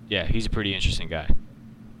 Yeah, he's a pretty interesting guy.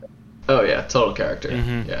 Oh yeah, total character.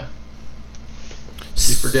 Mm-hmm. Yeah.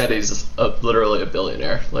 You forget he's literally a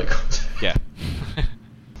billionaire. Like. Yeah.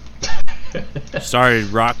 Started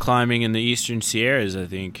rock climbing in the Eastern Sierras, I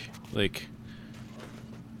think. Like,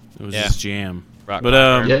 it was his jam.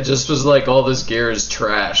 It just was like, all this gear is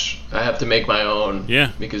trash. I have to make my own.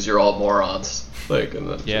 Yeah. Because you're all morons. Like, and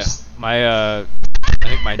then I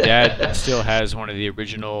think my dad still has one of the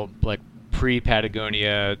original like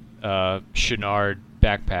pre-Patagonia Chouinard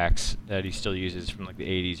backpacks that he still uses from like the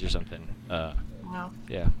 80s or something. Wow.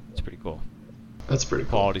 Yeah, it's pretty cool. That's pretty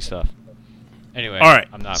cool. Quality stuff. Anyway, all right.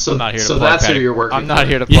 I'm not here to plug So that's who you're working I'm not for.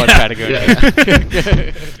 here to plug Patagonia.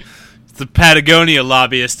 It's the Patagonia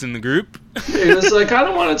lobbyist in the group. He was like, I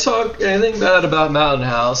don't want to talk anything bad about Mountain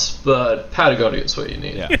House, but Patagonia is what you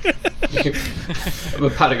need. Yeah. I'm a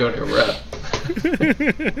Patagonia rep.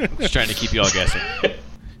 Just trying to keep you all guessing.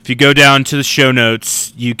 If you go down to the show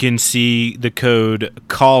notes, you can see the code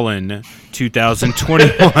Colin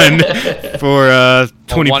 2021 for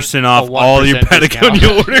 20% off all your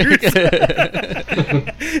Patagonia orders.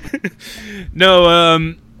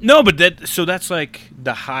 No, but that's like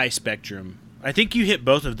the high spectrum. I think you hit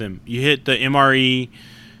both of them. You hit the MRE.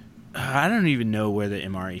 I don't even know where the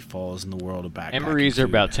MRE falls in the world of backpacking. MREs are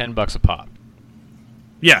about $10 a pop.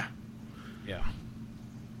 Yeah. Yeah.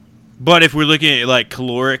 But if we're looking at like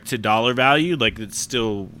caloric to dollar value, like it's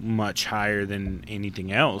still much higher than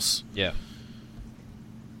anything else. Yeah.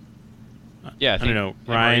 Yeah, I don't know.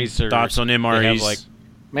 Ryan, thoughts on MREs?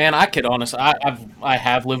 Man, I could honestly, I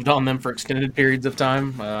have lived on them for extended periods of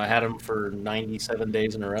time. I had them for 97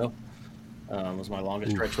 days in a row. Was my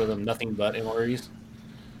longest stretch with them. Nothing but MREs.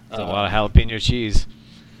 That's a lot of jalapeno cheese.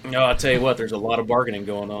 No, I'll tell you what, there's a lot of bargaining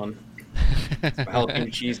going on.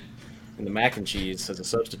 Jalapeno cheese and the mac and cheese as a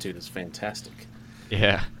substitute is fantastic.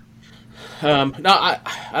 Yeah. No,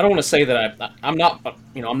 I don't want to say that I'm not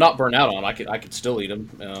burnt out on them. I could still eat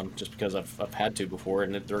them just because I've had to before,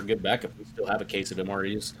 and they're a good backup. We still have a case of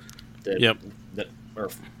MREs that are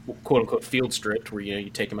quote unquote field stripped, where you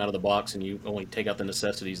take them out of the box and you only take out the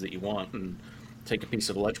necessities that you want, and take a piece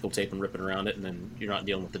of electrical tape and rip it around it, and then you're not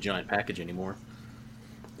dealing with the giant package anymore.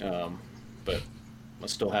 But I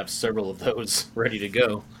still have several of those ready to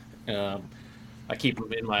go. I keep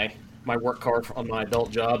them in my work car on my adult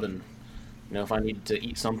job, and if I need to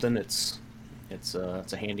eat something, it's a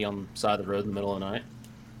handy on the side of the road in the middle of the night,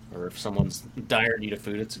 or if someone's dire in need of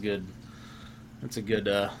food, it's a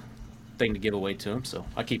good thing to give away to them. So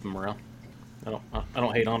I keep them around. I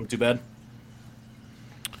don't hate on them too bad.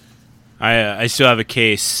 I still have a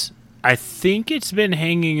case. I think it's been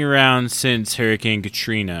hanging around since Hurricane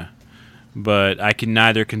Katrina, but I can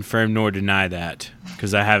neither confirm nor deny that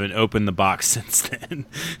because I haven't opened the box since then.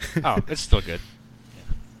 Oh, it's still good.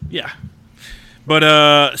 Yeah.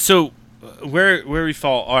 But so where we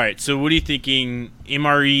fall? All right. So what are you thinking?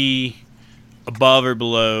 MRE above or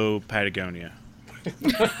below Patagonia?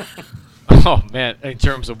 Oh man, in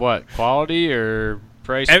terms of what, quality or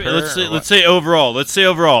price? Let's say overall.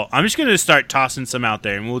 I'm just gonna start tossing some out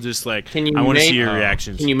there, and we'll just I want to see your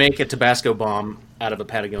reactions. Can you make a Tabasco bomb out of a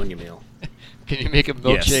Patagonia meal? Can you make a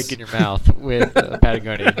milkshake in your mouth with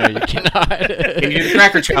Patagonia? No, you cannot. Can you do the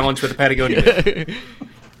cracker challenge with a Patagonia meal? There's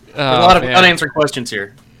a lot of unanswered questions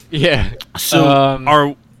here. Yeah.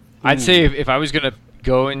 So I'd say if I was gonna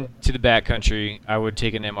go into the backcountry, I would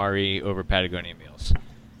take an MRE over Patagonia meals.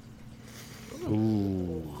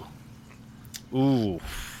 Ooh.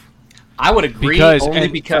 I would agree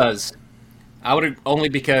because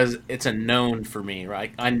it's a known for me,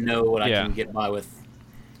 right? I know what I can get by with.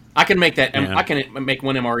 I can make that. I can make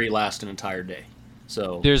one MRE last an entire day.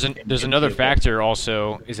 So there's another factor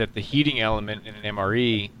also, is that the heating element in an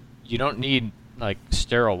MRE, you don't need like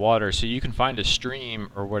sterile water, so you can find a stream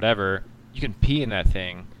or whatever. You can pee in that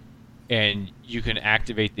thing, and you can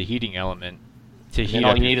activate the heating element to heat up your food.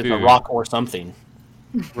 All you need is a rock or something.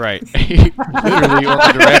 Right. Literally on the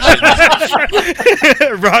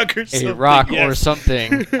directions. Rock or something. A rock or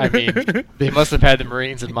something. I mean, they must have had the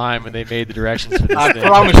Marines in mind when they made the directions for this thing. I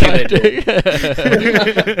promise you they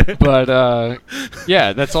did. But,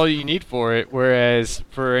 yeah, that's all you need for it. Whereas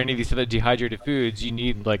for any of these other dehydrated foods, you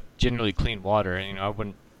need, generally clean water. And, I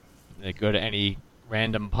wouldn't go to any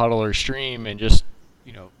random puddle or stream and just,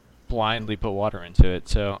 blindly put water into it.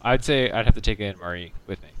 So I'd say I'd have to take an MRE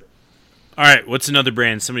with me. All right, what's another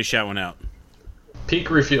brand? Somebody shout one out. Peak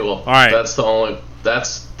Refuel. All right, that's the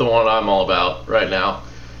one I'm all about right now.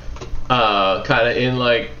 Kind of in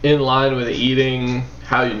line with eating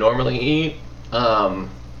how you normally eat.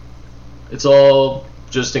 It's all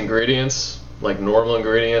just ingredients, like normal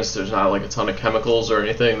ingredients. There's not a ton of chemicals or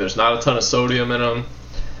anything. There's not a ton of sodium in them.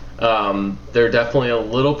 They're definitely a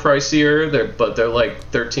little pricier. But they're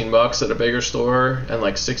 $13 at a bigger store and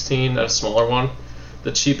 $16 at a smaller one.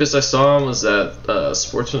 The cheapest I saw them was at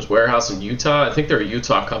Sportsman's Warehouse in Utah. I think they're a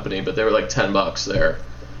Utah company, but they were $10 there.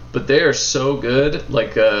 But they are so good.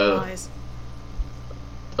 Nice.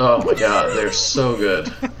 Oh my god, they're so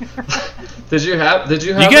good. Did you have those?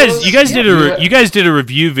 You guys did a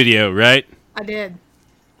review video, right? I did.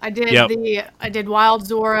 I did Wild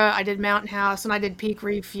Zora, I did Mountain House, and I did Peak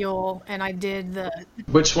Refuel, and I did the.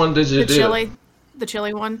 Which one did you do? The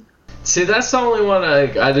chili one. See, that's the only one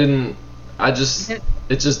I didn't.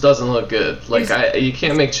 It just doesn't look good. You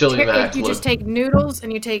can't make chili mac. You just take noodles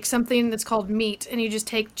and you take something that's called meat, and you just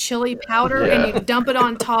take chili powder and you dump it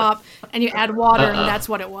on top, and you add water, and that's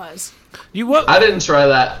what it was. I didn't try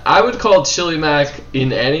that. I would call chili mac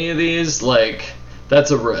in any of these that's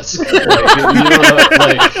a risk.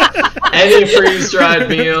 Any freeze-dried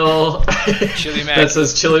meal chili mac, that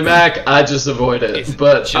says chili mac, I just avoid it.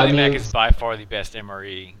 But chili mac is by far the best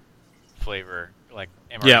MRE flavor like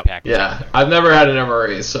MRE Yep. package. Yeah, out there. I've never had an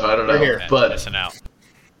MRE, so I don't know. Here. But Missing out.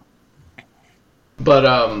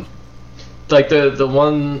 like the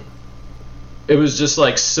one, it was just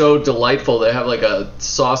like so delightful. They have like a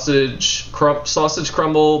sausage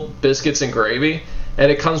crumble, biscuits and gravy,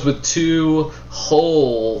 and it comes with 2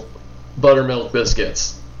 whole buttermilk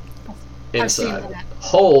biscuits I've seen inside. that.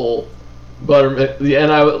 Whole buttermilk,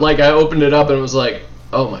 and I opened it up and was like,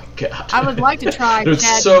 oh my god. I would like to try It was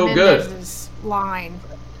Chad so good. Mendez's line.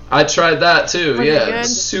 I tried that too. Was it Yeah, good?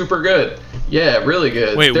 super good. Yeah, really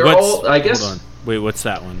good. Wait, They're what's? all, I guess, Hold on. Wait, what's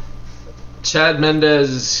that one? Chad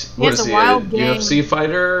Mendez. He What has is a he? A wild gang. UFC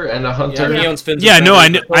fighter and a hunter. Yeah, he owns Fins Yeah, and no, I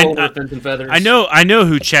Feathers, know- the pole I- with Fins and Feathers. I know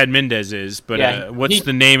who Chad Mendez is, but Yeah, what's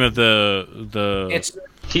the name of the? It's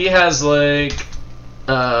He has like.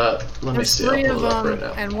 Let me There's see. I'll 3 of pull it up them, right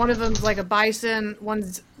now. and one of them's like a bison,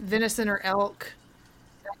 one's venison or elk.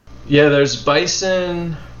 Yeah, there's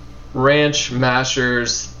bison, ranch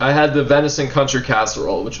mashers. I had the venison country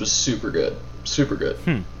casserole, which was super good. Super good.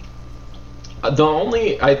 The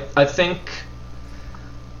only I think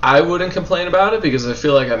I wouldn't complain about it because I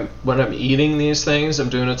feel like when I'm eating these things, I'm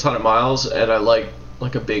doing a ton of miles and I like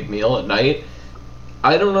a big meal at night.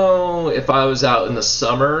 I don't know if I was out in the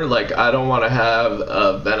summer, like I don't want to have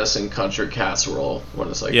a venison country casserole when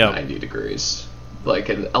it's like 90 degrees. Like,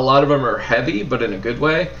 and a lot of them are heavy, but in a good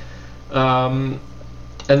way. And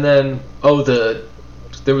then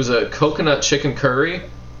there was a coconut chicken curry,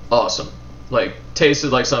 awesome. Like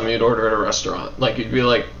tasted like something you'd order at a restaurant. Like you'd be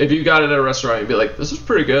like, if you got it at a restaurant, you'd be like, this is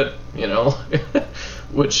pretty good, you know,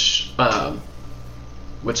 which I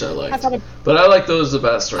liked. But I like those the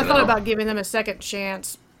best right I thought now. about giving them a second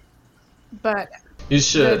chance, but You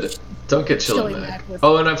should. the Don't get chili chili mac. mac with-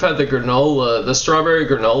 Oh, and I've had the granola. The strawberry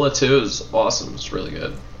granola too is awesome. It's really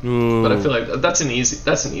good. Ooh. But I feel like that's an easy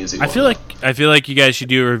one. I feel like you guys should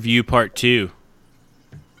do a review part 2.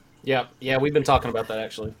 yeah, we've been talking about that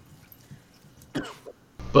actually.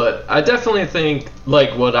 But I definitely think,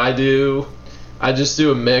 like, what I do, I just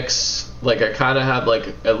do a mix. Like, I kind of have, like,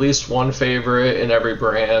 at least one favorite in every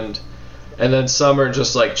brand. And then some are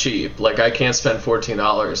just, like, cheap. Like, I can't spend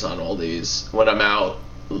 $14 on all these when I'm out,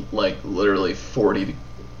 like, literally 40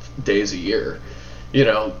 days a year. You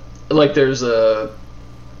know? Like, there's a...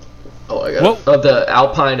 Oh, I got the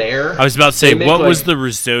Alpine Air. I was about to say, They make, what was like, the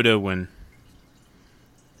risotto one?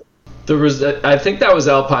 I think that was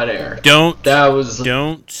Alpine Air. Don't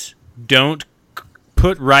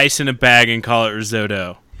put rice in a bag and call it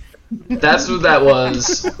risotto. That's what that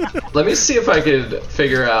was. Let me see if I could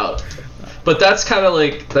figure out. But that's kind of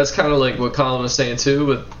like what Colin was saying too,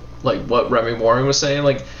 with like what Remy Warren was saying.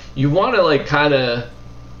 Like, you want to like kind of,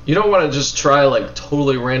 you don't want to just try like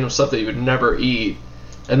totally random stuff that you would never eat.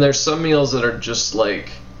 And there's some meals that are just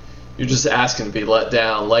like, you're just asking to be let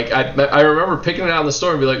down. Like, I remember picking it out in the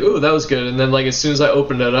store and be like, ooh, that was good. And then like as soon as I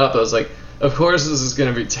opened it up, I was like, of course this is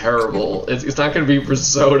going to be terrible. It's not going to be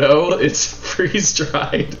risotto. It's freeze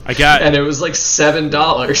dried. And it was like $7.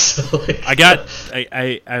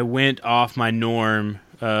 I went off my norm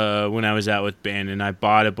when I was out with Ben, and I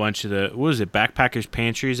bought a bunch of what was it, Backpackers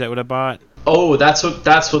Pantry? Is that what I bought? Oh, that's what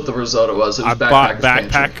the risotto was. It was I bought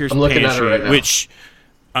Backpackers I'm looking Pantry, at it right now. which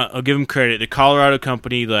I'll give them credit. The Colorado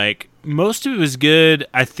company, like, most of it was good.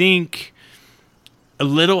 I think a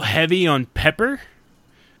little heavy on pepper.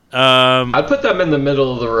 I put them in the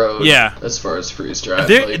middle of the road. Yeah, as far as freeze dried.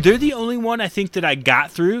 They're the only one I think that I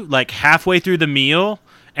got through like halfway through the meal,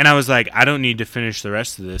 and I was like, I don't need to finish the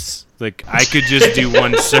rest of this. Like, I could just do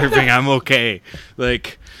one serving. I'm okay.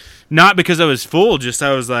 Like, not because I was full. Just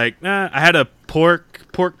I was like, I had a pork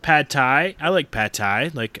pad thai. I like pad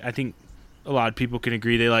thai. Like, I think a lot of people can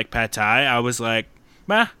agree they like pad thai. I was like,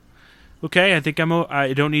 okay. I think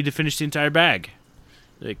I don't need to finish the entire bag.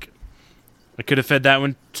 Like, I could have fed that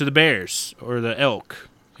one to the bears or the elk.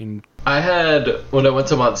 And I had, when I went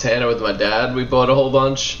to Montana with my dad, we bought a whole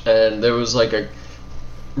bunch, and there was like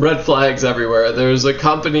red flags everywhere. There was a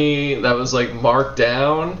company that was like marked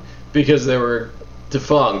down because they were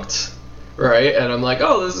defunct, right? And I'm like,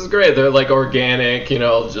 oh, this is great. They're like organic, you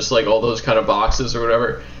know, just like all those kind of boxes or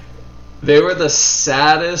whatever. They were the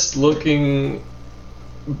saddest looking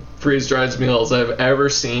freeze-dried meals I've ever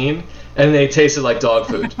seen. And they tasted like dog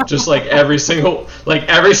food. Just like every single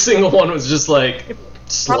one was just like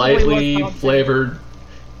slightly flavored.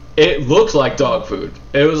 It looked like dog food.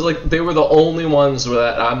 It was like they were the only ones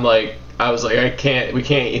that I was like, we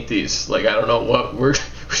can't eat these. Like, I don't know what we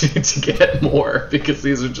need to get more because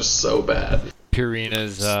these are just so bad.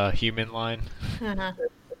 Purina's human line.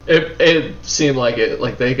 It seemed like it.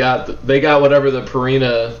 Like they got whatever the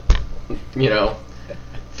Purina, you know,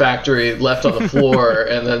 factory left on the floor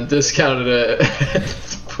and then discounted it and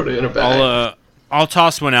put it in a bag. I'll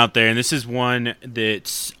toss one out there, and this is one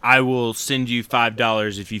that I will send you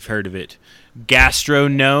 $5 if you've heard of it.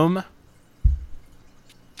 Gastronome.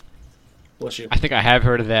 Bless you. I think I have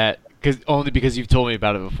heard of that only because you've told me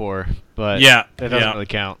about it before, but yeah, that doesn't really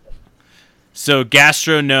count. So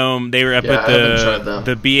Gastronome, they were up at I haven't tried them.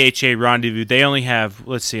 the BHA Rendezvous. They only have,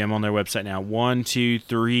 let's see, I'm on their website now, 1, 2,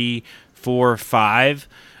 3, 4, 5.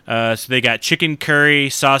 So they got chicken curry,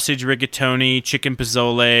 sausage rigatoni, chicken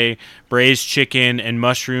pozole, braised chicken, and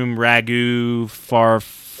mushroom ragu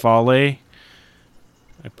farfalle.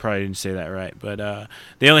 I probably didn't say that right, but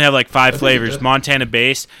they only have like 5 flavors. Montana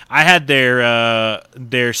based. I had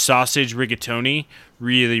their sausage rigatoni.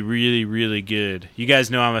 Really, really, really good. You guys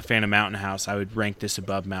know I'm a fan of Mountain House. I would rank this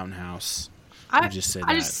above Mountain House. I just said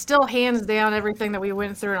I that. just still hands down everything that we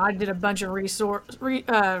went through. And I did a bunch of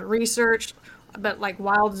research, but like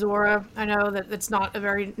Wild Zora, I know that it's not a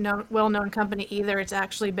very well-known company either. It's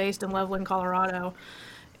actually based in Loveland, Colorado,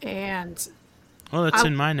 and well, it's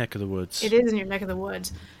in my neck of the woods. It is in your neck of the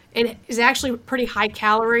woods. It is actually pretty high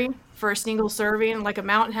calorie for a single serving. Like a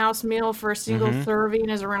Mountain House meal for a single serving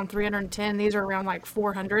is around 310. These are around like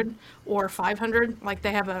 400 or 500. Like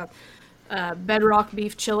they have a bedrock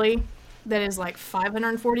beef chili that is like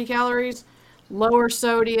 540 calories, lower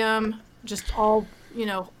sodium, just all,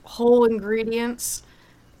 whole ingredients,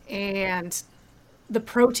 and the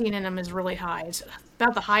protein in them is really high. It's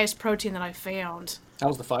about the highest protein that I found.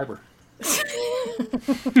 How's the fiber?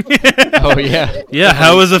 Oh yeah, yeah.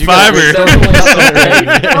 How was the fiber?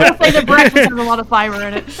 I would say the breakfast has a lot of fiber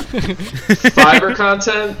in it. Fiber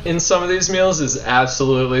content in some of these meals is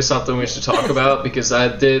absolutely something we should talk about, because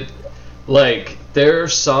there are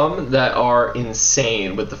some that are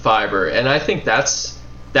insane with the fiber, and I think that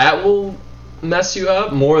will mess you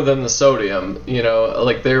up more than the sodium.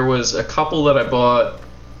 Like there was a couple that I bought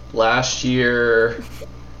last year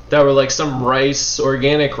that were like some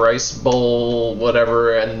organic rice bowl,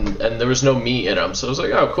 whatever, and there was no meat in them. So I was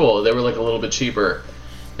like, oh, cool. They were like a little bit cheaper,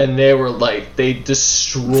 and they were like, they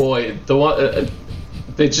destroyed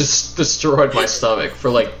they just destroyed my stomach for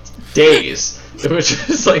like days. It was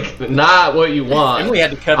just like not what you want. And we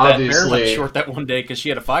had to cut obviously. that bear short that one day because she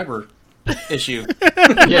had a fiber issue.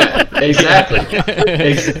 Yeah, exactly.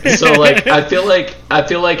 So like I feel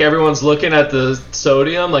like everyone's looking at the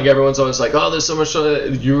sodium, like everyone's always like, oh, there's so much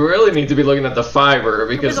sodium. You really need to be looking at the fiber,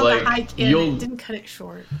 because like you didn't cut it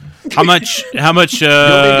short. How much I want to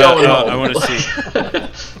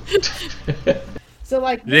see. So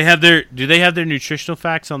like do they have their nutritional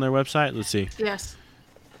facts on their website? Let's see. Yes.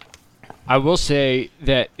 I will say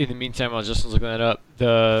that in the meantime, while Justin's looking that up,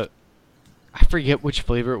 I forget which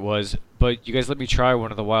flavor it was, but you guys let me try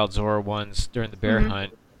one of the Wild Zora ones during the bear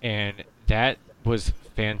hunt, and that was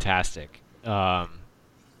fantastic. I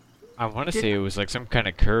want to say it was like some kind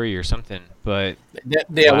of curry or something, but we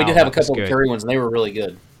did have a couple of curry ones, and they were really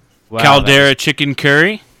good. Wow, Caldera chicken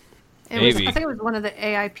curry? I think it was one of the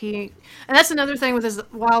AIP. And that's another thing with this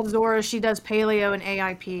Wild Zora. She does paleo and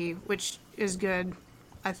AIP, which is good,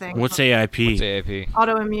 I think. What's AIP? What's AIP?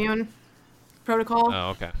 Autoimmune protocol. Oh,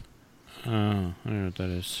 okay. Oh, I don't know what that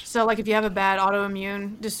is. So, like, if you have a bad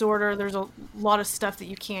autoimmune disorder, there's a lot of stuff that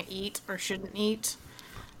you can't eat or shouldn't eat.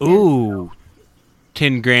 Ooh,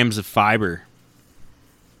 10 grams of fiber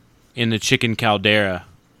in the chicken caldera.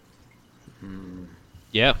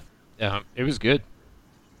 Yeah, it was good.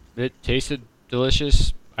 It tasted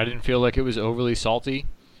delicious. I didn't feel like it was overly salty.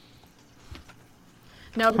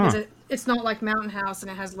 No, because it's not like Mountain House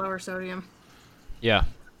and it has lower sodium. Yeah.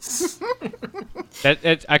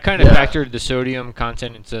 I kind of factored the sodium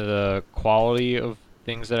content into the quality of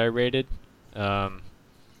things that I rated. I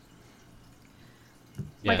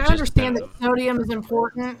understand that sodium is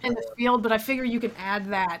important in the field, but I figure you can add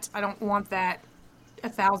that. I don't want that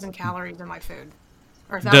 1,000 calories in my food.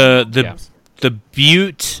 Or the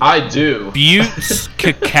Butte. I do. Butte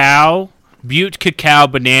cacao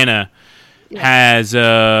banana has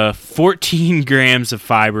 14 grams of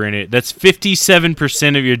fiber in it. That's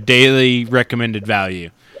 57% of your daily recommended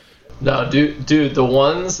value. No, dude, the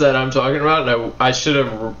ones that I'm talking about, and I should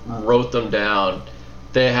have wrote them down.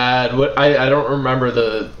 They had I don't remember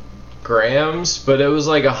the grams, but it was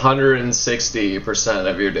like 160%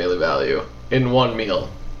 of your daily value in one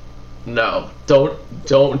meal. No, don't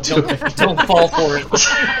do it. Don't fall for it.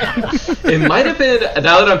 It might have been,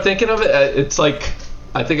 now that I'm thinking of it, it's like,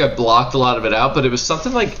 I think I blocked a lot of it out, but it was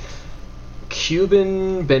something like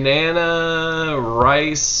Cuban banana,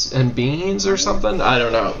 rice, and beans or something. I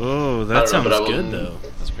don't know. Oh, that sounds good, though.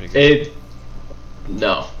 That's pretty good.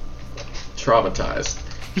 No. Traumatized.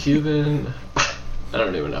 Cuban... I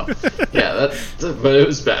don't even know. Yeah, but it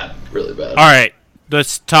was bad, really bad. All right,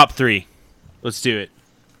 let's top 3. Let's do it.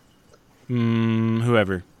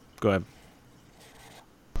 Whoever, go ahead.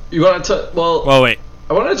 You want to? Well, Oh wait,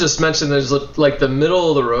 I want to just mention there's like the middle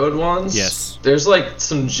of the road ones. Yes. There's like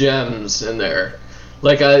some gems in there.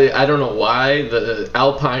 Like I don't know why the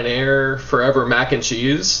Alpine Air Forever Mac and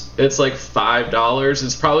Cheese. It's like $5.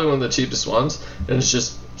 It's probably one of the cheapest ones, and it's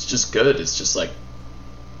just good. It's just like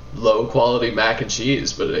low quality mac and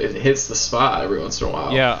cheese, but it hits the spot every once in a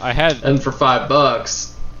while. Yeah, And for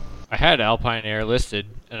 $5, I had Alpine Air listed,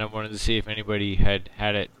 and I wanted to see if anybody had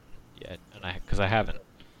it yet, and because I haven't.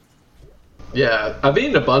 yeah, I've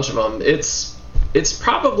eaten a bunch of them. It's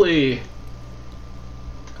probably,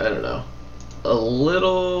 I don't know, a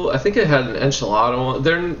little. I think it had an enchilada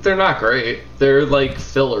one. They're not great. They're like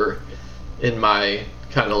filler in my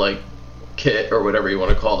kind of like kit or whatever you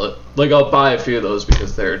want to call it. Like I'll buy a few of those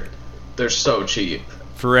because they're so cheap.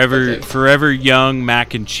 Forever Young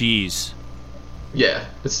mac and cheese. Yeah,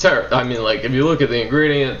 it's terrible. I mean, like if you look at the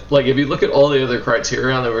ingredient, like if you look at all the other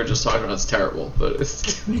criteria that we were just talking about, it's terrible. But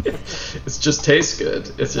it's just tastes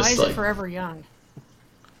good. It's Why just is like it forever young?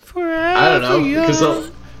 I don't know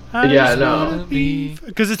because yeah, no,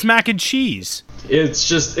 because it's mac and cheese. it's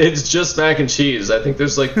just mac and cheese. I think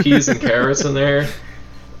there's like peas and carrots in there.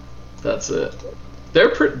 That's it.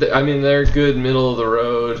 I mean, they're good middle of the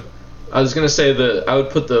road. I was gonna say I would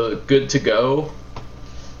put the good to go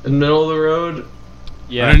in middle of the road.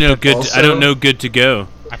 Yeah, I don't know good. Also, I don't know good to go.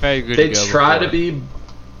 I've had good They to go try before. to be.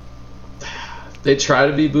 They try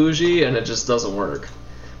to be bougie, and it just doesn't work.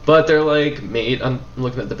 But they're like made. I'm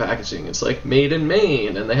looking at the packaging. It's like made in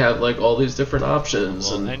Maine, and they have like all these different options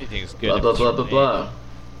Well, and anything's good. blah if blah it's blah from blah Maine.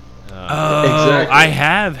 blah. Oh, Exactly. I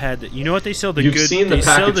have had that. You know what they sell the You've good. seen the they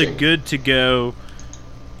sell the packaging. good to go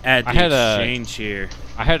at I the had a- exchange here.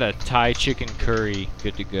 I had a Thai chicken curry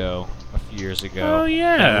good to go a few years ago. Oh,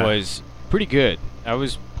 yeah. It was pretty good. I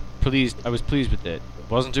was pleased with it.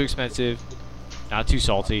 Wasn't too expensive, not too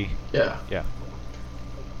salty. Yeah. Yeah.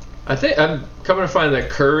 I think I'm coming to find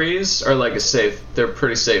that curries are like they're a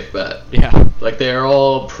pretty safe bet. Yeah. Like they are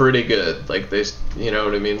all pretty good. Like you know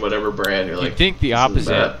what I mean? Whatever brand you're You like. think the this is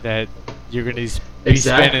bad. opposite, that you're going to be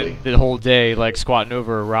Exactly. spending the whole day like squatting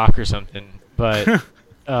over a rock or something. But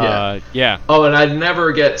yeah. Oh, and I'd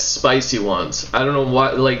never get spicy ones. I don't know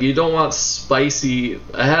why. Like you don't want spicy.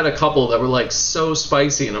 I had a couple that were like so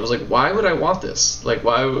spicy, and I was like, why would I want this? Like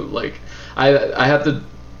why would I have to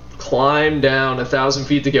climb down 1,000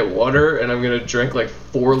 feet to get water, and I'm gonna drink like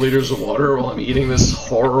 4 liters of water while I'm eating this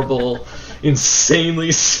horrible,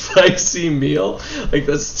 insanely spicy meal. Like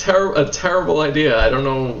that's a terrible idea. I don't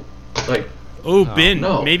know. Like Oh, Ben,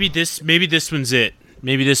 no. maybe this one's it.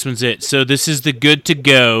 Maybe this one's it. So this is the good to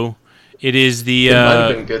go. It is the it might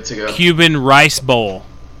have been good to go. Cuban rice bowl.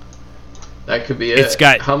 That could be it. It's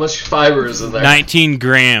got how much fiber is in there? 19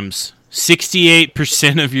 grams.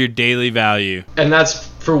 68% of your daily value. And that's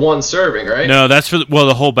for one serving, right? No, that's for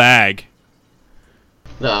the whole bag.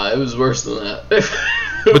 Nah, it was worse than that.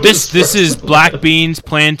 But this is black beans,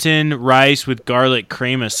 plantain, rice with garlic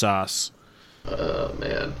crema sauce. Oh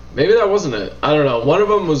man, maybe that wasn't it. I don't know. One of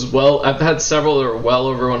them was I've had several that were well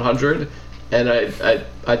over 100, and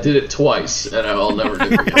I did it twice, and I'll never do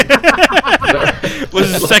it again.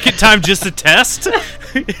 Was the second time just a test?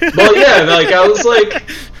 Well, yeah, like I was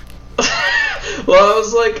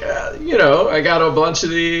like, you know, I got a bunch of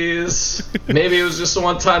these. Maybe it was just a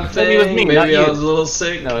one-time thing. Maybe it was me, not Maybe I you. was a little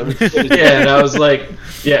sick. No, it was Yeah, and I was like,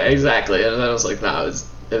 yeah, exactly. And I was like, nah, it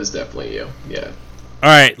was definitely you. Yeah. All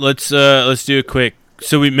right, let's do it quick.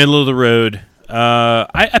 So we middle of the road.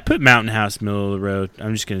 I put Mountain House middle of the road.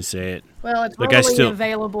 I'm just gonna say it. Well, it's Like, readily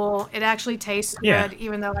available. It actually tastes Yeah. good,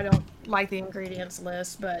 even though I don't like the ingredients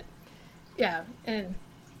list. But yeah,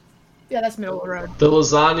 that's middle of the road. The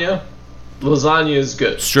lasagna is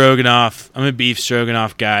good. Stroganoff. I'm a beef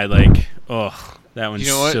stroganoff guy. Like, oh, that one's You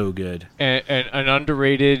know what? so good. And an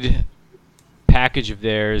underrated package of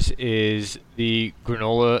theirs is the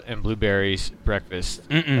granola and blueberries breakfast.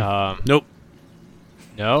 Nope.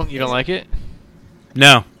 No, you don't like it?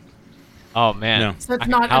 No. Oh man. No. So it's I-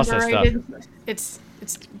 not how's that underrated. stuff? It's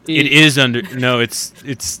It is under. No, it's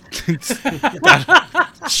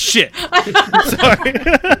shit. Sorry.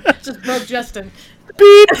 just broke Justin.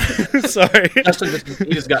 Beep. Sorry. Justin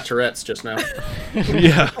he just got Tourette's just now.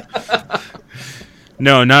 Yeah.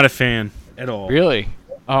 No, not a fan at all. Really?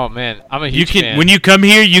 Oh man, I'm a You huge can fan. when you come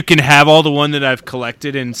here, you can have all the one that I've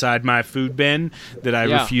collected inside my food bin that I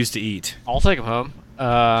Yeah. refuse to eat. I'll take them home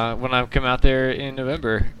when I come out there in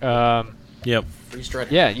November. Yep.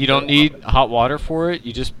 Freeze-dried. Yeah, you don't need hot water for it.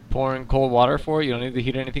 You just pour in cold water for it. You don't need to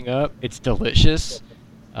heat anything up. It's delicious.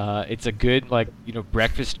 It's a good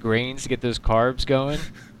breakfast grains to get those carbs going.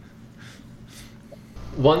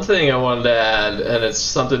 One thing I wanted to add, and it's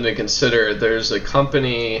something to consider. There's a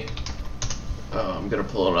company. I'm gonna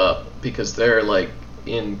pull it up because they're like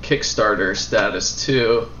in Kickstarter status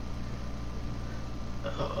too.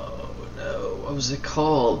 Oh no, what was it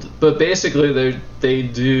called? But basically, they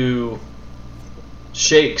do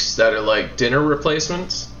shakes that are like dinner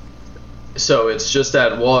replacements. So it's just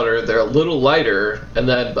add water. They're a little lighter, and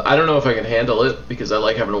then I don't know if I can handle it because I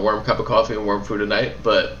like having a warm cup of coffee and warm food at night.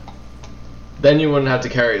 But then you wouldn't have to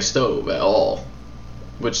carry a stove at all,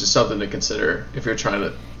 which is something to consider if you're trying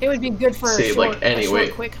to. It would be good for save, a short, like, any a short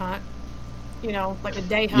weight. quick hunt. Like a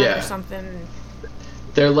day hunt or something.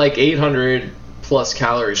 They're like 800 plus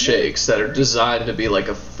calorie shakes that are designed to be like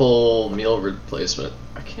a full meal replacement.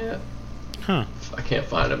 I can't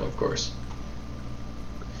find them, of course.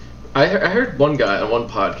 I heard one guy on one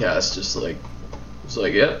podcast just like was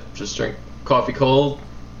like, "Yep, just drink coffee cold,"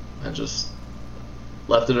 and just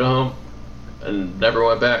left it at home and never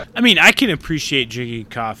went back. I mean, I can appreciate drinking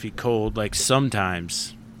coffee cold like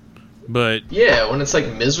sometimes, but yeah, when it's like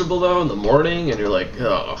miserable though in the morning and you're like,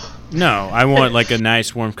 oh. No, I want like a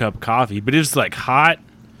nice warm cup of coffee. But if it's like hot,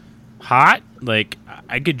 like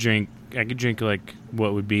I could drink like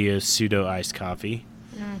what would be a pseudo iced coffee.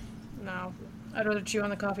 No, I'd rather chew on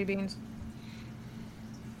the coffee beans.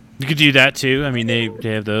 You could do that too. I mean, they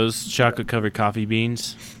have those chocolate covered coffee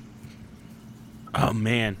beans. Oh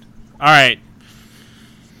man! All right.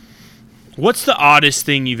 What's the oddest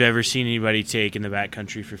thing you've ever seen anybody take in the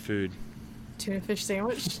backcountry for food? Tuna fish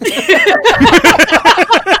sandwich.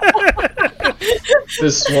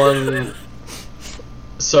 This one.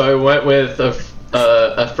 So I went with a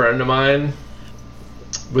friend of mine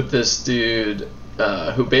with this dude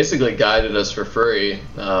who basically guided us for free.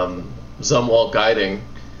 Zumwalt Guiding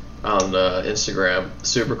on Instagram.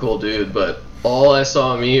 Super cool dude, but all I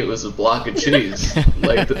saw him eat was a block of cheese.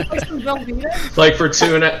 like for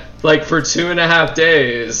 2.5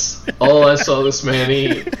 days, all I saw this man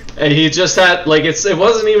eat. And he just had it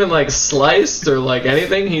wasn't even like sliced or like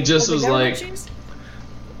anything. He just was like cheese?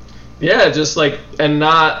 Yeah, just like, and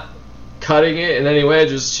not cutting it in any way,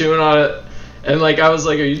 just chewing on it. And like I was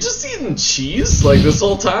like, "Are you just eating cheese like this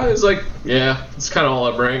whole time?" He's like, "Yeah, it's kind of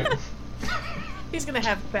all I bring." He's gonna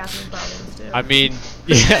have bathroom problems too. I mean,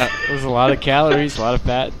 yeah, there's a lot of calories, a lot of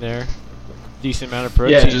fat in there, decent amount of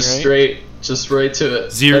protein. Yeah, just right? right to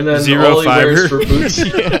it. Zero and then zero all he fiber. wears for boots.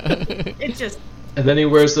 It just. And then he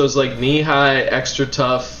wears those like knee-high, extra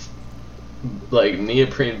tough, like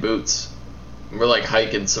neoprene boots. And we're like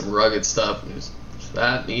hiking some rugged stuff. And he's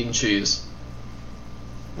that and eating cheese.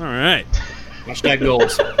 All right. Hashtag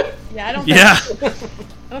goals. Yeah, I don't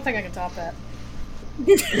think I can top that.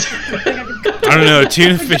 I don't know.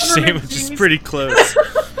 Tuna fish sandwich is pretty close.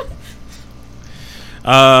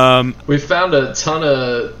 We found a ton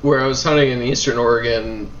of where I was hunting in Eastern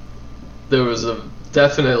Oregon. There was a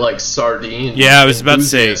definite like sardine. Yeah, I was about to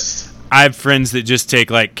enthusiast. say. I have friends that just take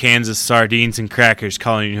like cans of sardines and crackers.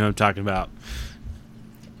 Colin, you know who I'm talking about.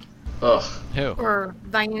 Ugh. Who? Or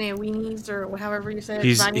Vienna weenies, or however you say it.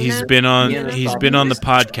 He's Vienna? been on Vienna the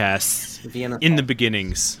podcast Vienna in the sauce.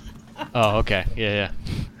 beginnings. Oh, okay. Yeah.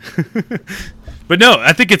 But no,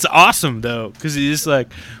 I think it's awesome though, because he's just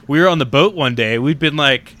like, we were on the boat one day. We'd been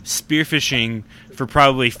like spearfishing for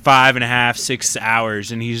probably 5.5, 6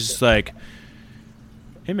 hours, and he's just like,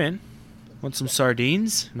 "Hey man, want some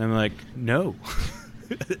sardines?" And I'm like, "No."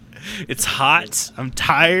 It's hot. I'm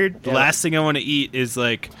tired. The last thing I want to eat is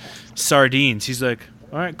like sardines. He's like,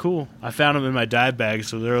 "All right, cool. I found them in my dive bag,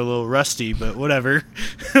 so they're a little rusty, but whatever."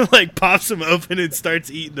 Like pops them open and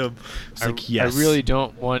starts eating them. It's like, yes. I really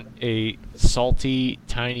don't want a salty,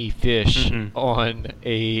 tiny fish on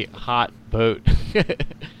a hot boat.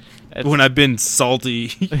 When I've been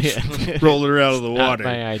salty, Yeah. rolling around in the Not water.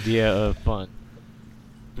 my idea of fun.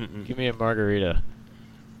 Give me a margarita.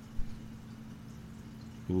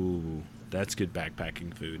 Ooh, that's good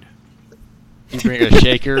backpacking food. Do you bring a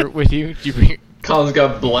shaker with you? Do you bring? Colin's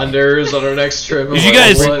got blenders on our next trip. Did you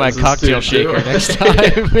guys- What Bring my is this cocktail dude shaker doing? next time.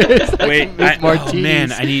 Wait, With oh martinis.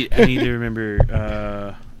 man, I need to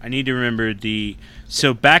remember. I need to remember the.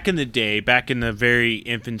 So back in the day, back in the very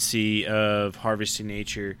infancy of Harvesting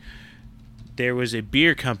Nature, there was a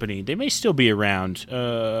beer company. They may still be around.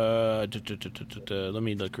 Let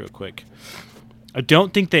me look real quick. I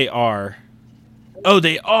don't think they are. Oh,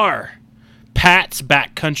 they are. Pat's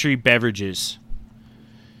Backcountry Beverages.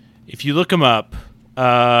 If you look them up,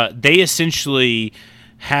 they essentially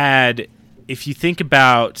had if you think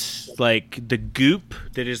about like the goop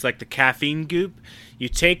that is like the caffeine goop, you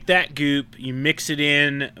take that goop, you mix it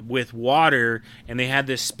in with water, and they had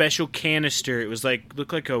this special canister. It was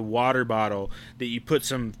looked like a water bottle that you put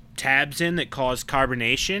some tabs in that caused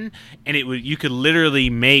carbonation, and you could literally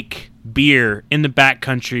make beer in the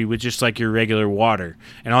backcountry with just like your regular water,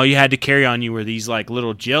 and all you had to carry on you were these like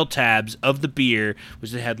little gel tabs of the beer,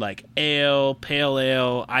 which they had like ale, pale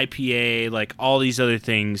ale, IPA, like all these other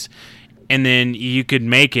things, and then you could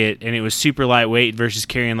make it, and it was super lightweight versus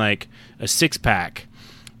carrying like a 6-pack.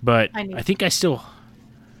 But I think I still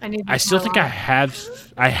think I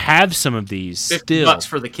have some of these still. $50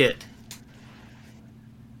 for the kit.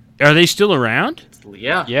 Are they still around?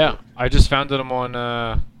 Yeah. Yeah, I just found them on,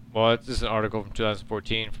 this is an article from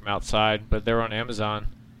 2014 from Outside, but they're on Amazon.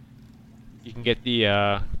 You can get the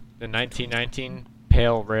 1919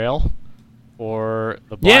 Pale Rail or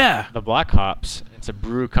the Black Hops. It's a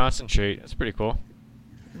brew concentrate. That's pretty cool.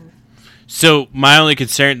 So my only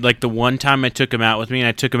concern, like the one time I took him out with me, and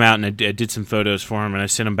I took him out and I did some photos for him, and I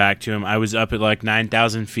sent him back to him. I was up at like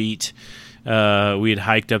 9,000 feet. We had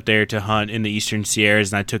hiked up there to hunt in the Eastern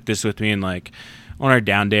Sierras, and I took this with me, and like on our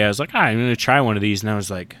down day, I was like, I'm going to try one of these, and I was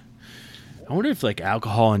like, I wonder if like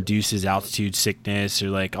alcohol induces altitude sickness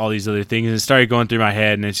or like all these other things, and it started going through my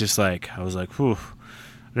head, and it's just like, I was like, whew,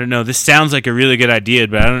 I don't know, this sounds like a really good idea,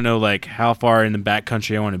 but I don't know like how far in the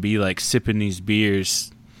backcountry I want to be like sipping these beers.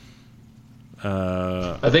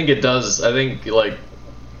 I think it does. I think like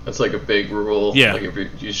that's like a big rule. Yeah. Like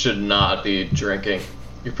if you should not be drinking.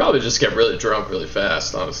 You probably just get really drunk really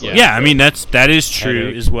fast, honestly. Yeah, I mean that is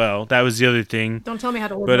true as well. That was the other thing. Don't tell me how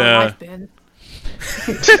to live my life, Ben.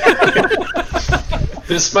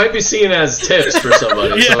 This might be seen as tips for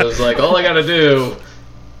somebody. So it's like, all I gotta do,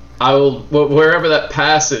 I will wherever that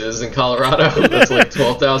pass is in Colorado. That's like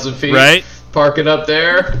 12,000 feet. Right. Park it up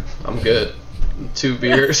there. I'm good. 2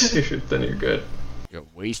 beers, then you're good. You're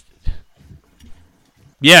wasted.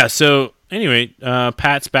 Yeah. So anyway,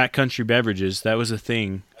 Pat's Backcountry Beverages. That was a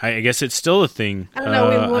thing. I guess it's still a thing. I don't know.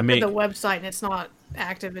 We looked at the website and it's not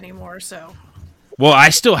active anymore. So. Well, I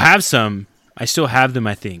still have some. I still have them,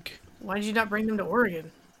 I think. Why did you not bring them to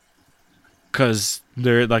Oregon? Because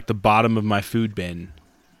they're at like the bottom of my food bin.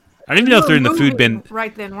 I don't even know if they're in the food bin.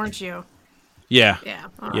 Right then, weren't you? Yeah. Yeah.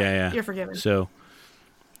 All right. Yeah. You're forgiven. So.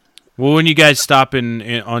 Well, when you guys stop in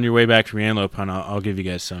on your way back from Antelope Hunt, I'll give you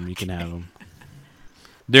guys some. You can have them.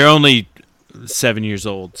 They're only 7 years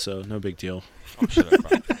old, so no big deal. I'm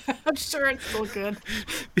sure it's still good.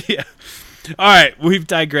 Yeah. All right, we've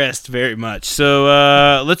digressed very much.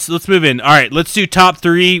 So let's move in. All right, let's do top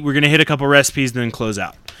 3. We're gonna hit a couple recipes and then close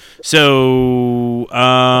out. So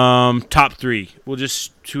top 3. We'll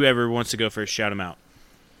just whoever wants to go first, shout them out.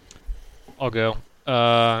 I'll go.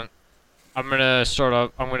 I'm gonna start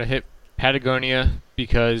off. I'm gonna hit Patagonia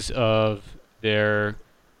because of their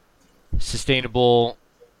sustainable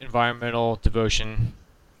environmental devotion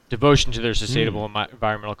to their sustainable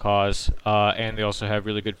environmental cause, and they also have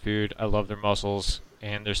really good food. I love their mussels,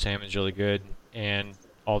 and their salmon's really good, and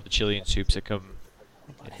all the Chilean soups that come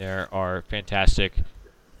in there are fantastic. The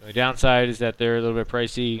only downside is that they're a little bit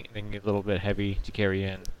pricey, and they can get a little bit heavy to carry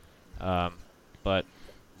in, but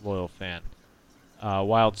loyal fan.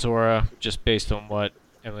 Wild Zora, just based on what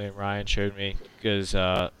Emily and Ryan showed me, because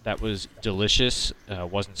that was delicious.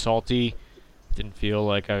 Wasn't salty. Didn't feel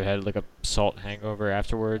like I had like a salt hangover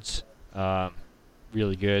afterwards.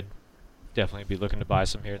 Really good. Definitely be looking to buy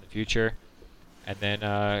some here in the future. And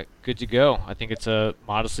then good to go. I think it's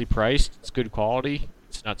modestly priced. It's good quality.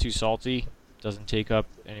 It's not too salty. Doesn't take up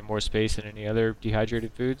any more space than any other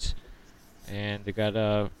dehydrated foods. And they got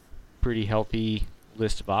a pretty healthy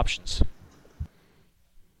list of options.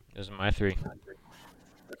 Those are my 3.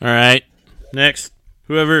 All right. Next.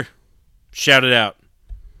 Whoever. Shout it out.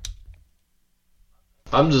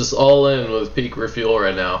 I'm just all in with Peak Refuel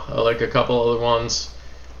right now. I like a couple other ones.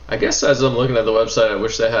 I guess as I'm looking at the website, I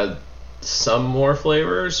wish they had some more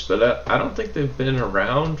flavors, but I don't think they've been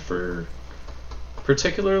around for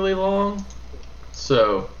particularly long.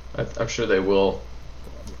 So I'm sure they will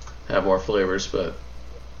have more flavors, but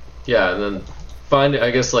yeah, and then finding,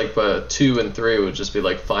 I guess like 2 and 3 would just be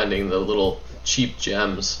like finding the little cheap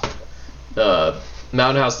gems. Mountain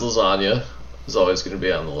House lasagna is always going to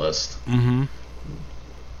be on the list. Mm-hmm.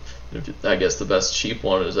 I guess the best cheap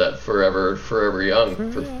one is that Forever Young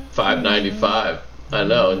for $5.95. I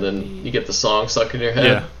know, and then you get the song stuck in your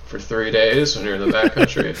head for 3 days when you're in the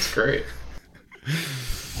backcountry. It's great.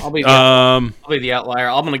 I'll be the outlier.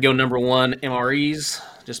 I'm going to go number 1, MREs,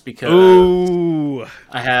 just because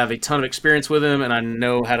I have a ton of experience with them, and I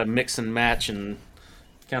know how to mix and match and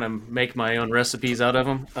kind of make my own recipes out of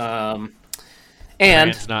them.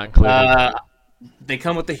 And Brand's not included. They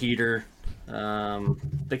come with the heater.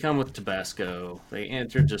 They come with Tabasco.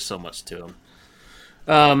 There's just so much to them.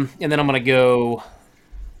 And then I'm going to go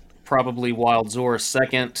probably Wild Zora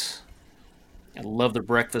second. I love their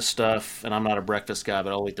breakfast stuff, and I'm not a breakfast guy,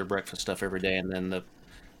 but I'll eat their breakfast stuff every day. And then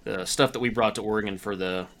the stuff that we brought to Oregon for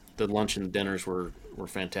the lunch and dinners were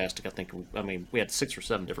fantastic. We had 6 or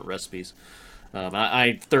 7 different recipes.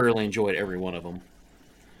 I thoroughly enjoyed every one of them.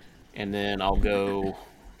 And then I'll go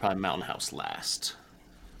probably Mountain House last.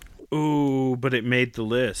 Ooh, but it made the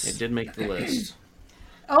list. It did make the list.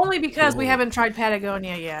 Only because we haven't tried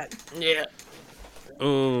Patagonia yet. Yeah.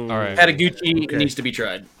 Oh, All right. Patagucci needs to be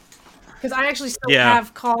tried. Because I actually still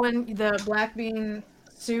have, Colin, the black bean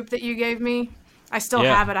soup that you gave me. I still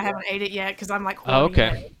have it. I haven't ate it yet because I'm like holding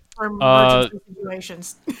it for emergency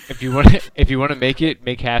situations. If you want to make it,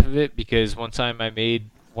 make half of it, because one time I made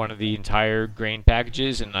one of the entire grain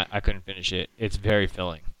packages and I couldn't finish it. It's very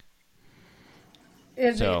filling.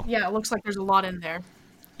 It looks like there's a lot in there.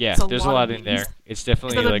 Yeah, there's a lot in there. It's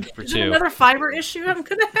definitely for is 2. It another fiber issue I'm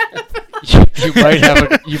gonna have?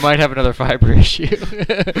 you might have another fiber issue.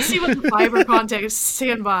 Let's see what the fiber content is.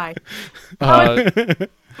 Stand by. The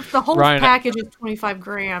whole package is 25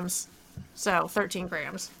 grams, so 13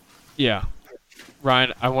 grams. Yeah.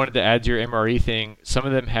 Ryan, I wanted to add to your MRE thing. Some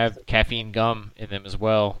of them have caffeine gum in them as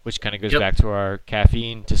well, which kind of goes back to our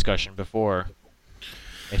caffeine discussion before.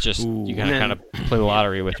 It's just you kind of play the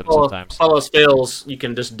lottery with them sometimes. All else fails, you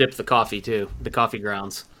can just dip the coffee too, the coffee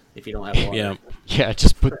grounds, if you don't have water. Yeah,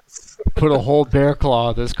 just put a whole bear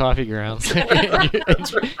claw of those coffee grounds.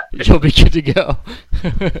 You'll be good to go.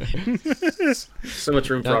 So much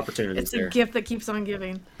room for opportunity. It's a gift that keeps on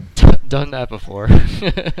giving. Done that before.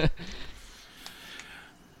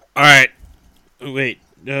 All right. Wait.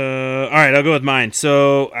 All right, I'll go with mine.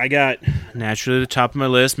 So I got naturally the top of my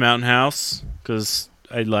list, Mountain House, because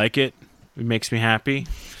I like it. It makes me happy.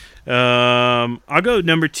 I'll go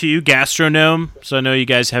number 2, Gastronome. So I know you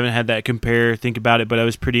guys haven't had that think about it, but I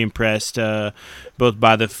was pretty impressed both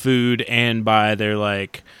by the food and by their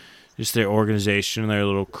just their organization, their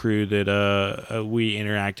little crew that we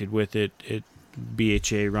interacted with at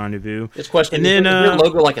BHA Rendezvous. This question, and then, is your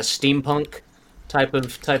logo like a steampunk type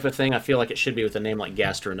of thing? I feel like it should be with a name like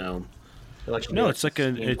Gastronome. No, it's a gnome.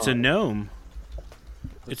 It's a gnome.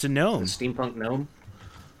 It's a steampunk gnome?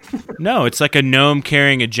 No, it's like a gnome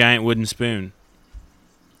carrying a giant wooden spoon.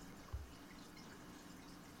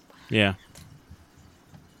 Yeah.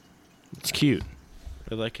 It's cute.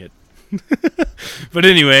 I like it. But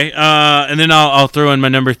anyway, and then I'll throw in my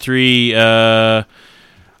number 3. I'll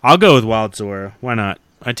go with Wild Zora. Why not?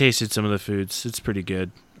 I tasted some of the foods. It's pretty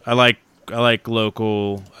good. I like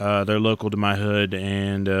local. They're local to my hood,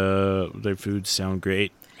 and their foods sound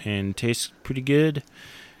great and taste pretty good.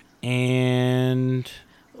 And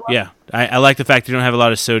yeah, I like the fact they don't have a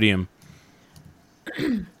lot of sodium.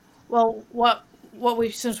 Well,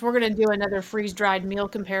 since we're gonna do another freeze-dried meal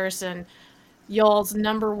comparison, y'all's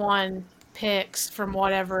number 1 picks from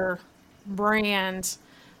whatever brand,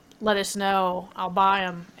 let us know. I'll buy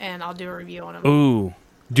them and I'll do a review on them. Ooh,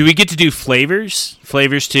 do we get to do flavors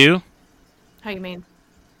too? How you mean?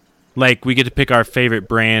 Like, we get to pick our favorite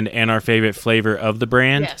brand and our favorite flavor of the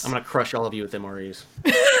brand? Yes. I'm going to crush all of you with MREs.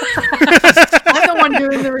 I'm the one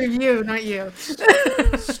doing the review, not you.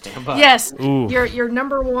 Stand by. Yes. Ooh. Your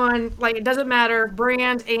number 1, it doesn't matter,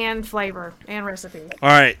 brand and flavor and recipe. All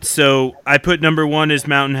right, so I put number 1 as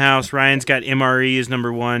Mountain House. Ryan's got MRE as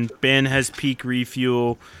number 1. Ben has Peak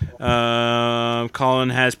Refuel. Colin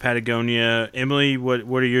has Patagonia. Emily, what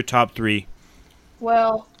are your top 3?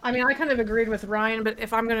 Well, I mean, I kind of agreed with Ryan, but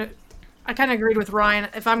if I'm going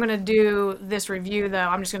to do this review, though,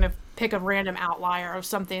 I'm just going to pick a random outlier of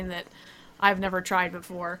something that I've never tried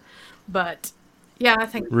before. But, yeah, I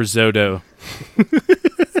think... Risotto.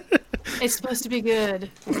 It's supposed to be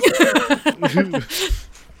good.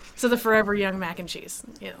 So the Forever Young mac and cheese,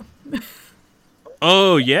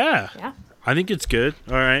 Oh, yeah. Yeah. I think it's good.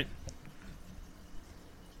 All right.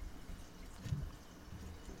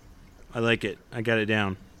 I like it. I got it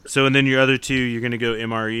down. So, and then your other 2, you're going to go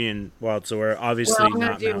MRE and Wild Zora. Obviously, I'm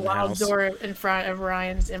not going to do Mountain Wild House. Zora in front of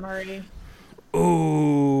Ryan's MRE.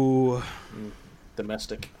 Ooh.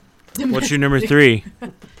 Domestic. What's your number 3?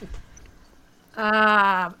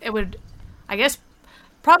 It would, I guess,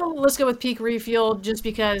 probably let's go with Peak Refuel, just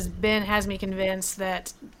because Ben has me convinced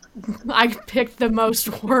that I picked the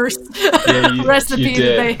most worst recipe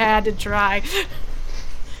that they had to try.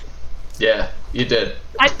 Yeah, you did.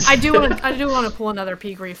 I do want to pull another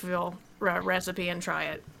Peak Refuel recipe and try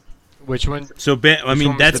it. Which one? So Ben,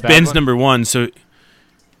 that's Ben's number 1. So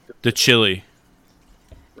the chili.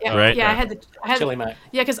 Yeah, Right. yeah, I had Chili mac.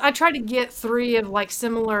 Yeah, because I tried to get 3 of like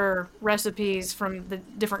similar recipes from the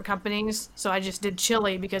different companies. So I just did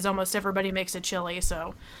chili because almost everybody makes a chili.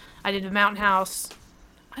 So I did a Mountain House.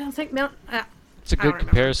 I don't think It's a good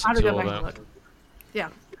comparison I have to go tool, back and though. look. Yeah.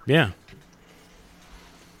 Yeah.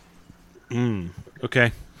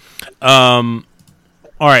 Okay. All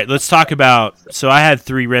right, let's talk about. So I had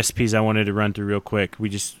 3 recipes I wanted to run through real quick.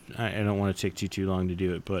 I don't want to take too long to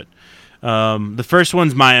do it, but the first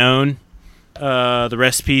one's my own. The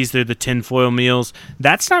recipes, they're the tinfoil meals.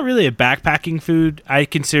 That's not really a backpacking food. I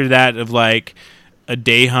consider that of like a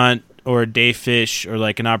day hunt or a day fish, or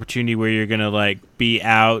like an opportunity where you're gonna like be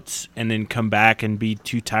out and then come back and be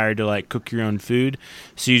too tired to like cook your own food.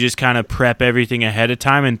 So you just kind of prep everything ahead of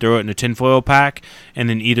time and throw it in a tinfoil pack, and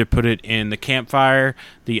then either put it in the campfire,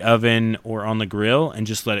 the oven, or on the grill and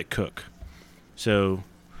just let it cook. So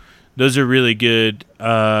those are really good.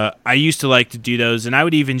 I used to like to do those, and I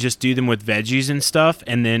would even just do them with veggies and stuff.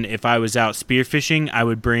 And then if I was out spearfishing, I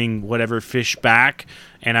would bring whatever fish back,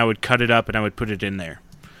 and I would cut it up and I would put it in there.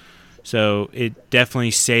 So it definitely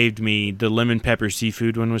saved me. The lemon pepper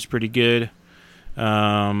seafood one was pretty good.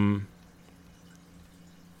 The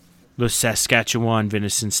Saskatchewan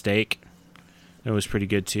venison steak, that was pretty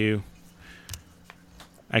good too.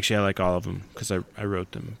 Actually, I like all of them because I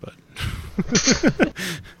wrote them, but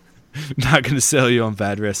I'm not going to sell you on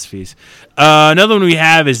bad recipes. Another one we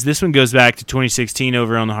have is, this one goes back to 2016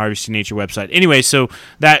 over on the Harvesting Nature website. Anyway, so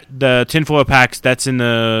the tinfoil packs, that's in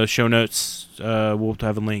the show notes. We'll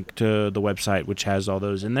have a link to the website, which has all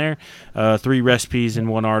those in there. 3 recipes in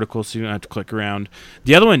one article, so you don't have to click around.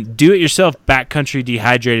 The other one, do-it-yourself backcountry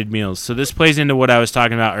dehydrated meals. So this plays into what I was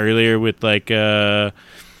talking about earlier with like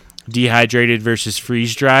dehydrated versus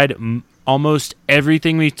freeze-dried. Almost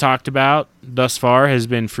everything we've talked about thus far has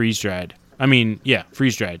been freeze-dried. I mean, yeah,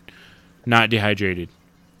 freeze-dried, not dehydrated,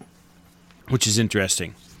 which is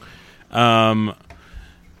interesting.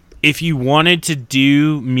 If you wanted to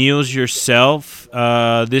do meals yourself,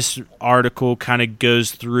 this article kind of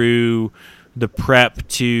goes through the prep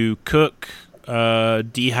to cook,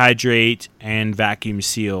 dehydrate, and vacuum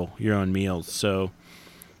seal your own meals. So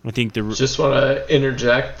I think just want to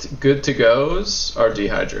interject. Good to goes are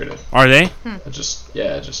dehydrated. Are they? Just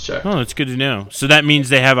checked. Oh, that's good to know. So that means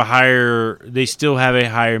they still have a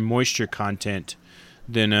higher moisture content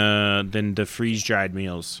than the freeze dried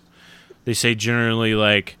meals. They say generally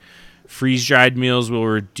like freeze dried meals will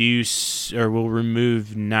reduce or will remove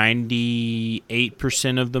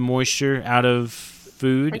 98% of the moisture out of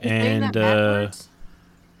food, and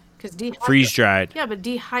freeze dried. Yeah, but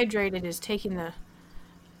dehydrated is taking the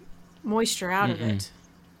moisture out of it.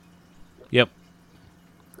 Yep.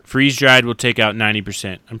 Freeze dried will take out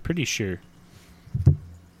 90%. I'm pretty sure.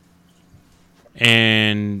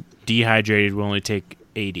 And dehydrated will only take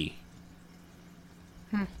 80.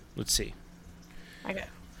 Let's see. Okay.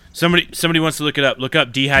 Somebody wants to look it up. Look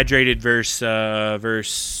up dehydrated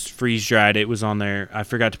versus freeze dried. It was on there. I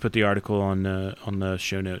forgot to put the article on the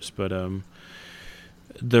show notes, but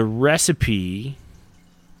the recipe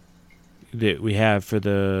that we have for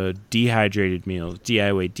the dehydrated meals,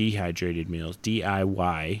 DIY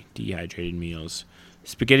dehydrated meals,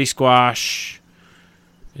 spaghetti squash.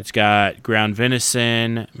 It's got ground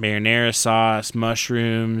venison, marinara sauce,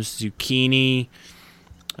 mushrooms, zucchini.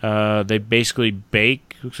 They basically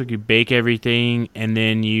bake. Looks like you bake everything, and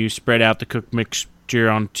then you spread out the cooked mixture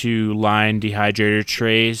onto lined dehydrator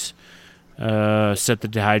trays. Set the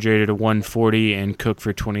dehydrator to 140 and cook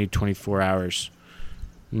for 20 to 24 hours.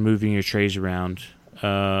 Moving your trays around.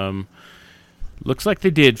 Looks like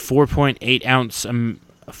they did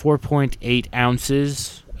 4.8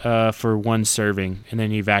 ounces for one serving, and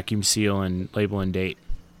then you vacuum seal and label and date.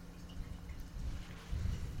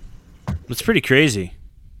 That's pretty crazy.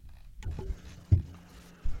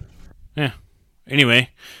 Yeah. Anyway,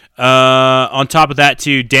 on top of that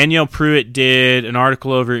too, Danielle Pruitt did an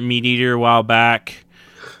article over at Meat Eater a while back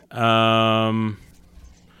on,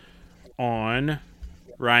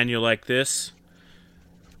 Ryan, you'll like this,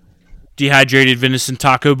 dehydrated venison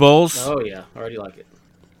taco bowls. Oh yeah, I already like it.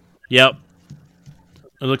 Yep.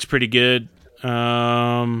 It looks pretty good.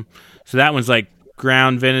 So that one's like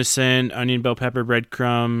ground venison, onion, bell pepper,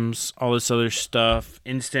 breadcrumbs, all this other stuff,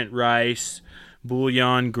 instant rice,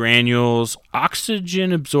 bouillon, granules,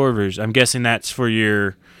 oxygen absorbers. I'm guessing that's for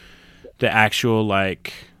the actual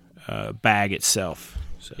like bag itself.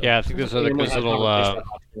 So. Yeah, I think those are like those little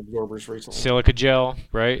silica gel,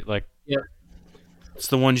 right? Like, yeah, it's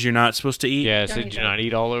the ones you're not supposed to eat. Yeah, so do not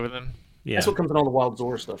eat all over them. Yeah, that's what comes in all the Wild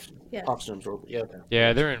Zor stuff. Yeah, oxygen absorber. Yeah, okay.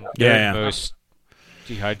 Yeah, they're in most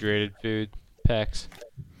dehydrated food packs.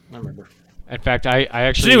 I remember. In fact, I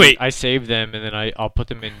actually anyway- I save them and then I'll put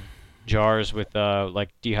them in jars with like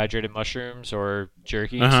dehydrated mushrooms or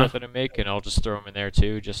jerky and stuff that I make, and I'll just throw them in there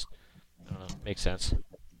too. Just I don't know, makes sense.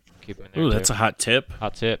 Keep them in there. Ooh, too. that's a hot tip.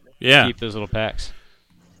 Hot tip. Yeah. Keep those little packs.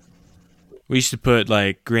 We used to put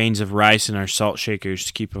like grains of rice in our salt shakers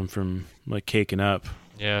to keep them from like caking up.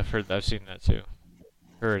 Yeah, I've seen that too.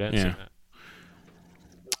 Heard and seen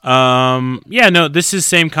that. Yeah, no, this is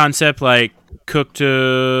same concept, like cook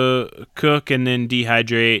and then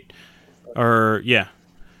dehydrate, or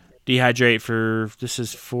dehydrate for, this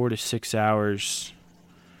is 4 to 6 hours,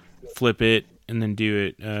 flip it, and then do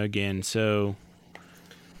it again. So,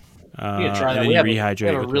 You need to try and that. then We you have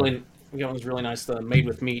rehydrate. we got those really nice made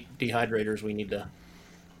with meat dehydrators. We need to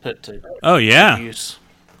put to Oh yeah, use.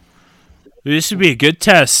 this would be a good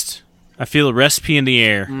test. I feel a recipe in the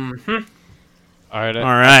air. Mm-hmm. All right. All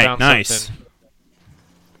right, I found nice. something.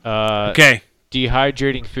 Okay.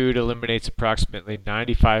 Dehydrating food eliminates approximately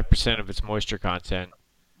 95% of its moisture content.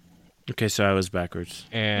 Okay, so I was backwards.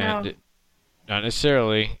 And No. not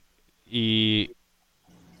necessarily.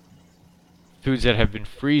 Foods that have been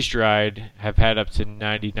freeze-dried have had up to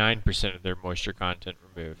 99% of their moisture content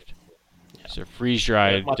removed. So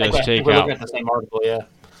freeze-dried does take We're out looking at the same article, yeah.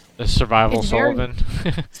 the survival It's very- solvent.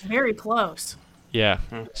 It's very close. Yeah.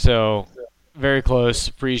 So very close.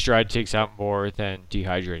 Freeze-dried takes out more than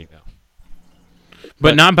dehydrating, though.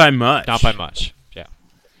 But not by much. Not by much. Yeah.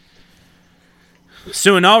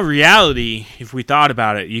 So in all reality, if we thought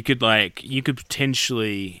about it, you could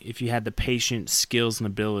potentially, if you had the patience, skills, and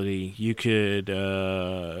ability, you could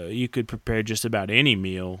prepare just about any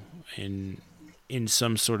meal in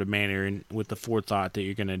some sort of manner, and with the forethought that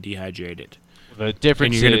you're going to dehydrate it. The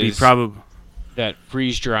difference and you're going to be that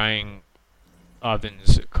freeze-drying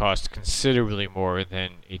ovens cost considerably more than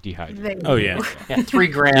a dehydrator. Oh yeah. Yeah,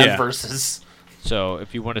 $3,000 Yeah. versus. So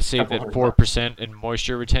if you want to save that Couple 4% in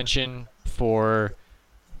moisture retention for,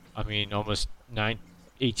 almost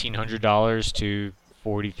 $1,800 to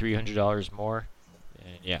 $4,300 more,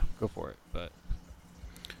 and yeah, go for it. But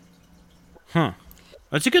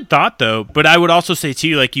That's a good thought, though. But I would also say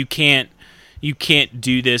too, like you can't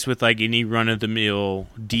do this with like any run-of-the-mill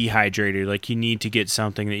dehydrator. Like you need to get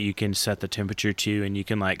something that you can set the temperature to, and you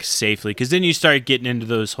can like safely, because then you start getting into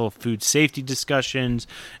those whole food safety discussions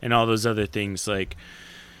and all those other things. Like,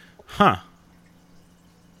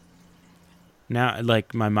 now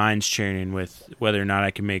like my mind's churning with whether or not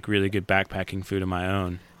I can make really good backpacking food of my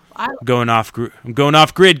own. I'm going off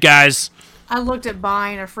grid, guys. I looked at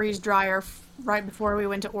buying a freeze dryer right before we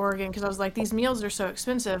went to Oregon because I was like, these meals are so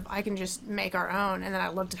expensive, I can just make our own. And then I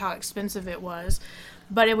looked at how expensive it was.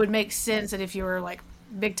 But it would make sense that if you were like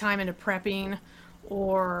big time into prepping,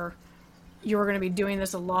 or you were going to be doing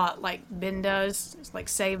this a lot like Ben does, just like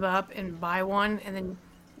save up and buy one, and then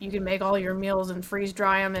you can make all your meals and freeze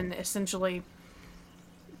dry them, and essentially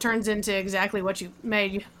turns into exactly what you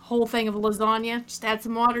made. Whole thing of lasagna, just add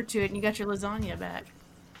some water to it and you got your lasagna back.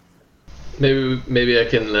 Maybe I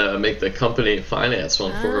can make the company finance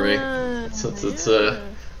one for me, since it's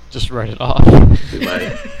just write it off.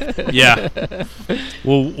 Yeah,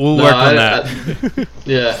 we'll work on that.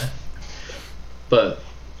 Yeah, but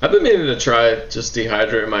I've been meaning to try just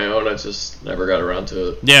dehydrating my own. I just never got around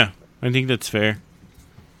to it. Yeah, I think that's fair.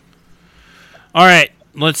 All right,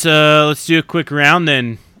 let's do a quick round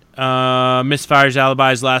then. Misfires,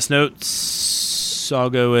 alibis, last notes. I'll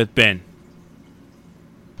go with Ben.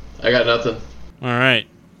 I got nothing. All right.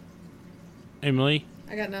 Emily?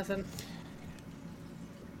 I got nothing.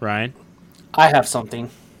 Ryan? I have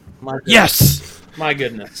something. Yes! My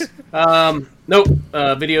goodness. Nope.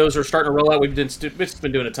 Videos are starting to roll out. We've just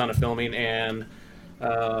been doing a ton of filming, and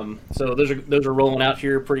so those are rolling out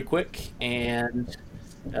here pretty quick. And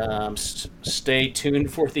stay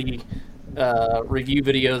tuned for the review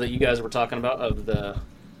video that you guys were talking about of the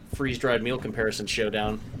freeze-dried meal comparison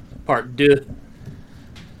showdown, part 2.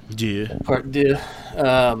 Part 2.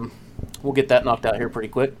 We'll get that knocked out here pretty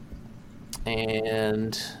quick.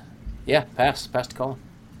 And yeah, pass to Colin.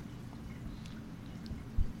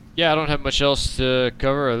 Yeah, I don't have much else to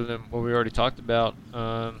cover other than what we already talked about.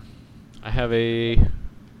 I have a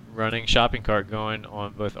running shopping cart going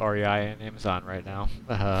on both REI and Amazon right now.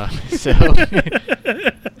 So I'm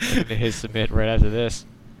gonna hit submit right after this.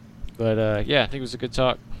 But yeah, I think it was a good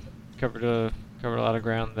talk. Covered a lot of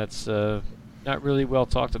ground that's not really well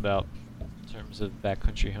talked about in terms of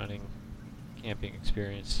backcountry hunting, camping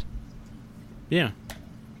experience. Yeah.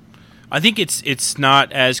 I think it's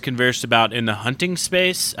not as conversed about in the hunting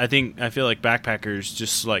space. I feel like backpackers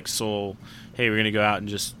just like hey, we're gonna go out and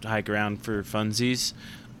just hike around for funsies.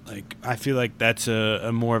 Like I feel like that's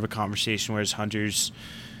a more of a conversation, whereas hunters,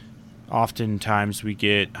 oftentimes we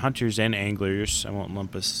get hunters and anglers. I won't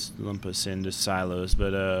lump us into silos,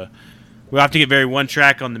 but we have to get very one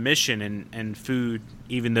track on the mission and food,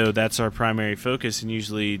 even though that's our primary focus, and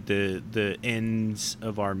usually the ends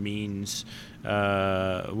of our means,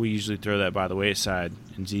 we usually throw that by the wayside.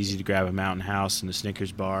 It's easy to grab a Mountain House and a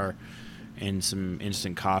Snickers bar and some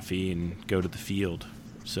instant coffee and go to the field.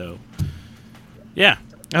 So, yeah,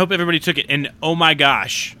 I hope everybody took it. And oh my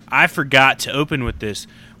gosh, I forgot to open with this.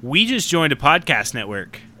 We just joined a podcast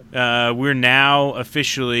network. We're now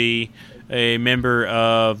officially a member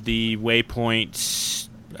of the Waypoint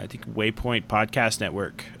Podcast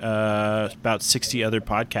Network. About 60 other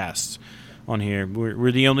podcasts on here.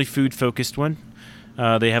 We're the only food-focused one.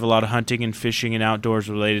 They have a lot of hunting and fishing and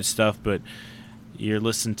outdoors-related stuff, but you're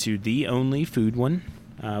listening to the only food one,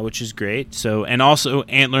 which is great. So, and also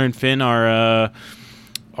Antler and Finn, our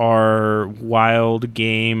wild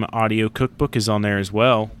game audio cookbook is on there as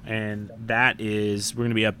well, and we're going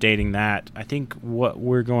to be updating that. I think what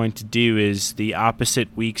we're going to do is the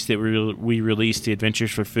opposite weeks that we release the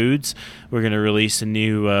Adventures for Foods, we're going to release a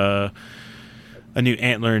new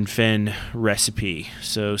Antler and Finn recipe.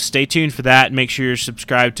 So stay tuned for that. Make sure you're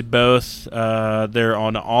subscribed to both. They're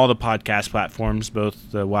on all the podcast platforms,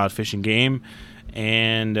 both the Wild Fish and Game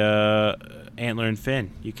and Antler and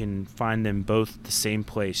Finn. You can find them both at the same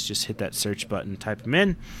place. Just hit that search button, type them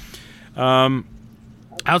in.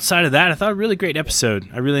 Outside of that, I thought a really great episode.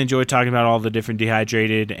 I really enjoyed talking about all the different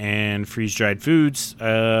dehydrated and freeze-dried foods.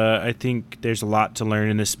 I think there's a lot to learn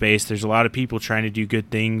in this space. There's a lot of people trying to do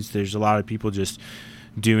good things. There's a lot of people just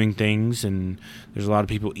doing things, and there's a lot of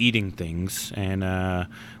people eating things. And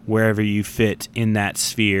wherever you fit in that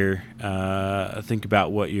sphere, think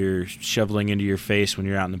about what you're shoveling into your face when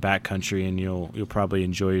you're out in the backcountry, and you'll probably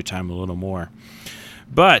enjoy your time a little more.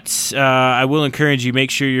 But I will encourage you,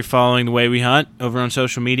 make sure you're following The Way We Hunt over on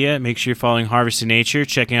social media. Make sure you're following Harvesting Nature,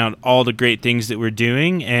 checking out all the great things that we're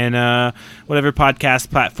doing. And whatever podcast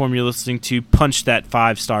platform you're listening to, punch that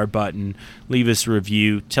 5-star button. Leave us a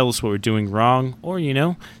review. Tell us what we're doing wrong. Or,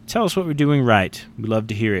 tell us what we're doing right. We'd love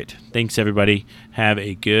to hear it. Thanks, everybody. Have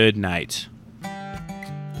a good night.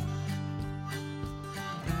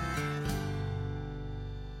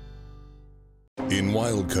 In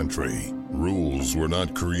Wild Country, rules were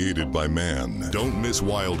not created by man. Don't miss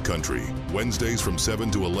Wild Country, Wednesdays from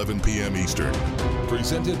 7 to 11 p.m. Eastern.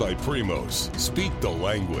 Presented by Primos. Speak the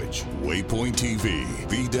language. Waypoint TV,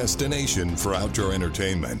 the destination for outdoor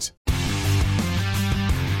entertainment.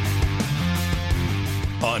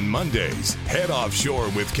 On Mondays, head offshore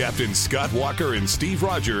with Captain Scott Walker and Steve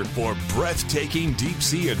Roger for breathtaking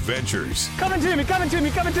deep-sea adventures. Coming to me.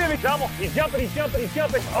 Double. He's jumping.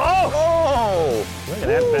 Oh! Look at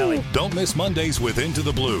that belly. Don't miss Mondays with Into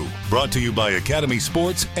the Blue. Brought to you by Academy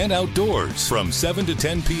Sports and Outdoors from 7 to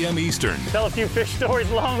 10 p.m. Eastern. Tell a few fish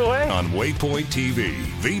stories along the way. On Waypoint TV,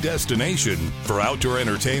 the destination for outdoor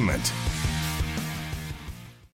entertainment.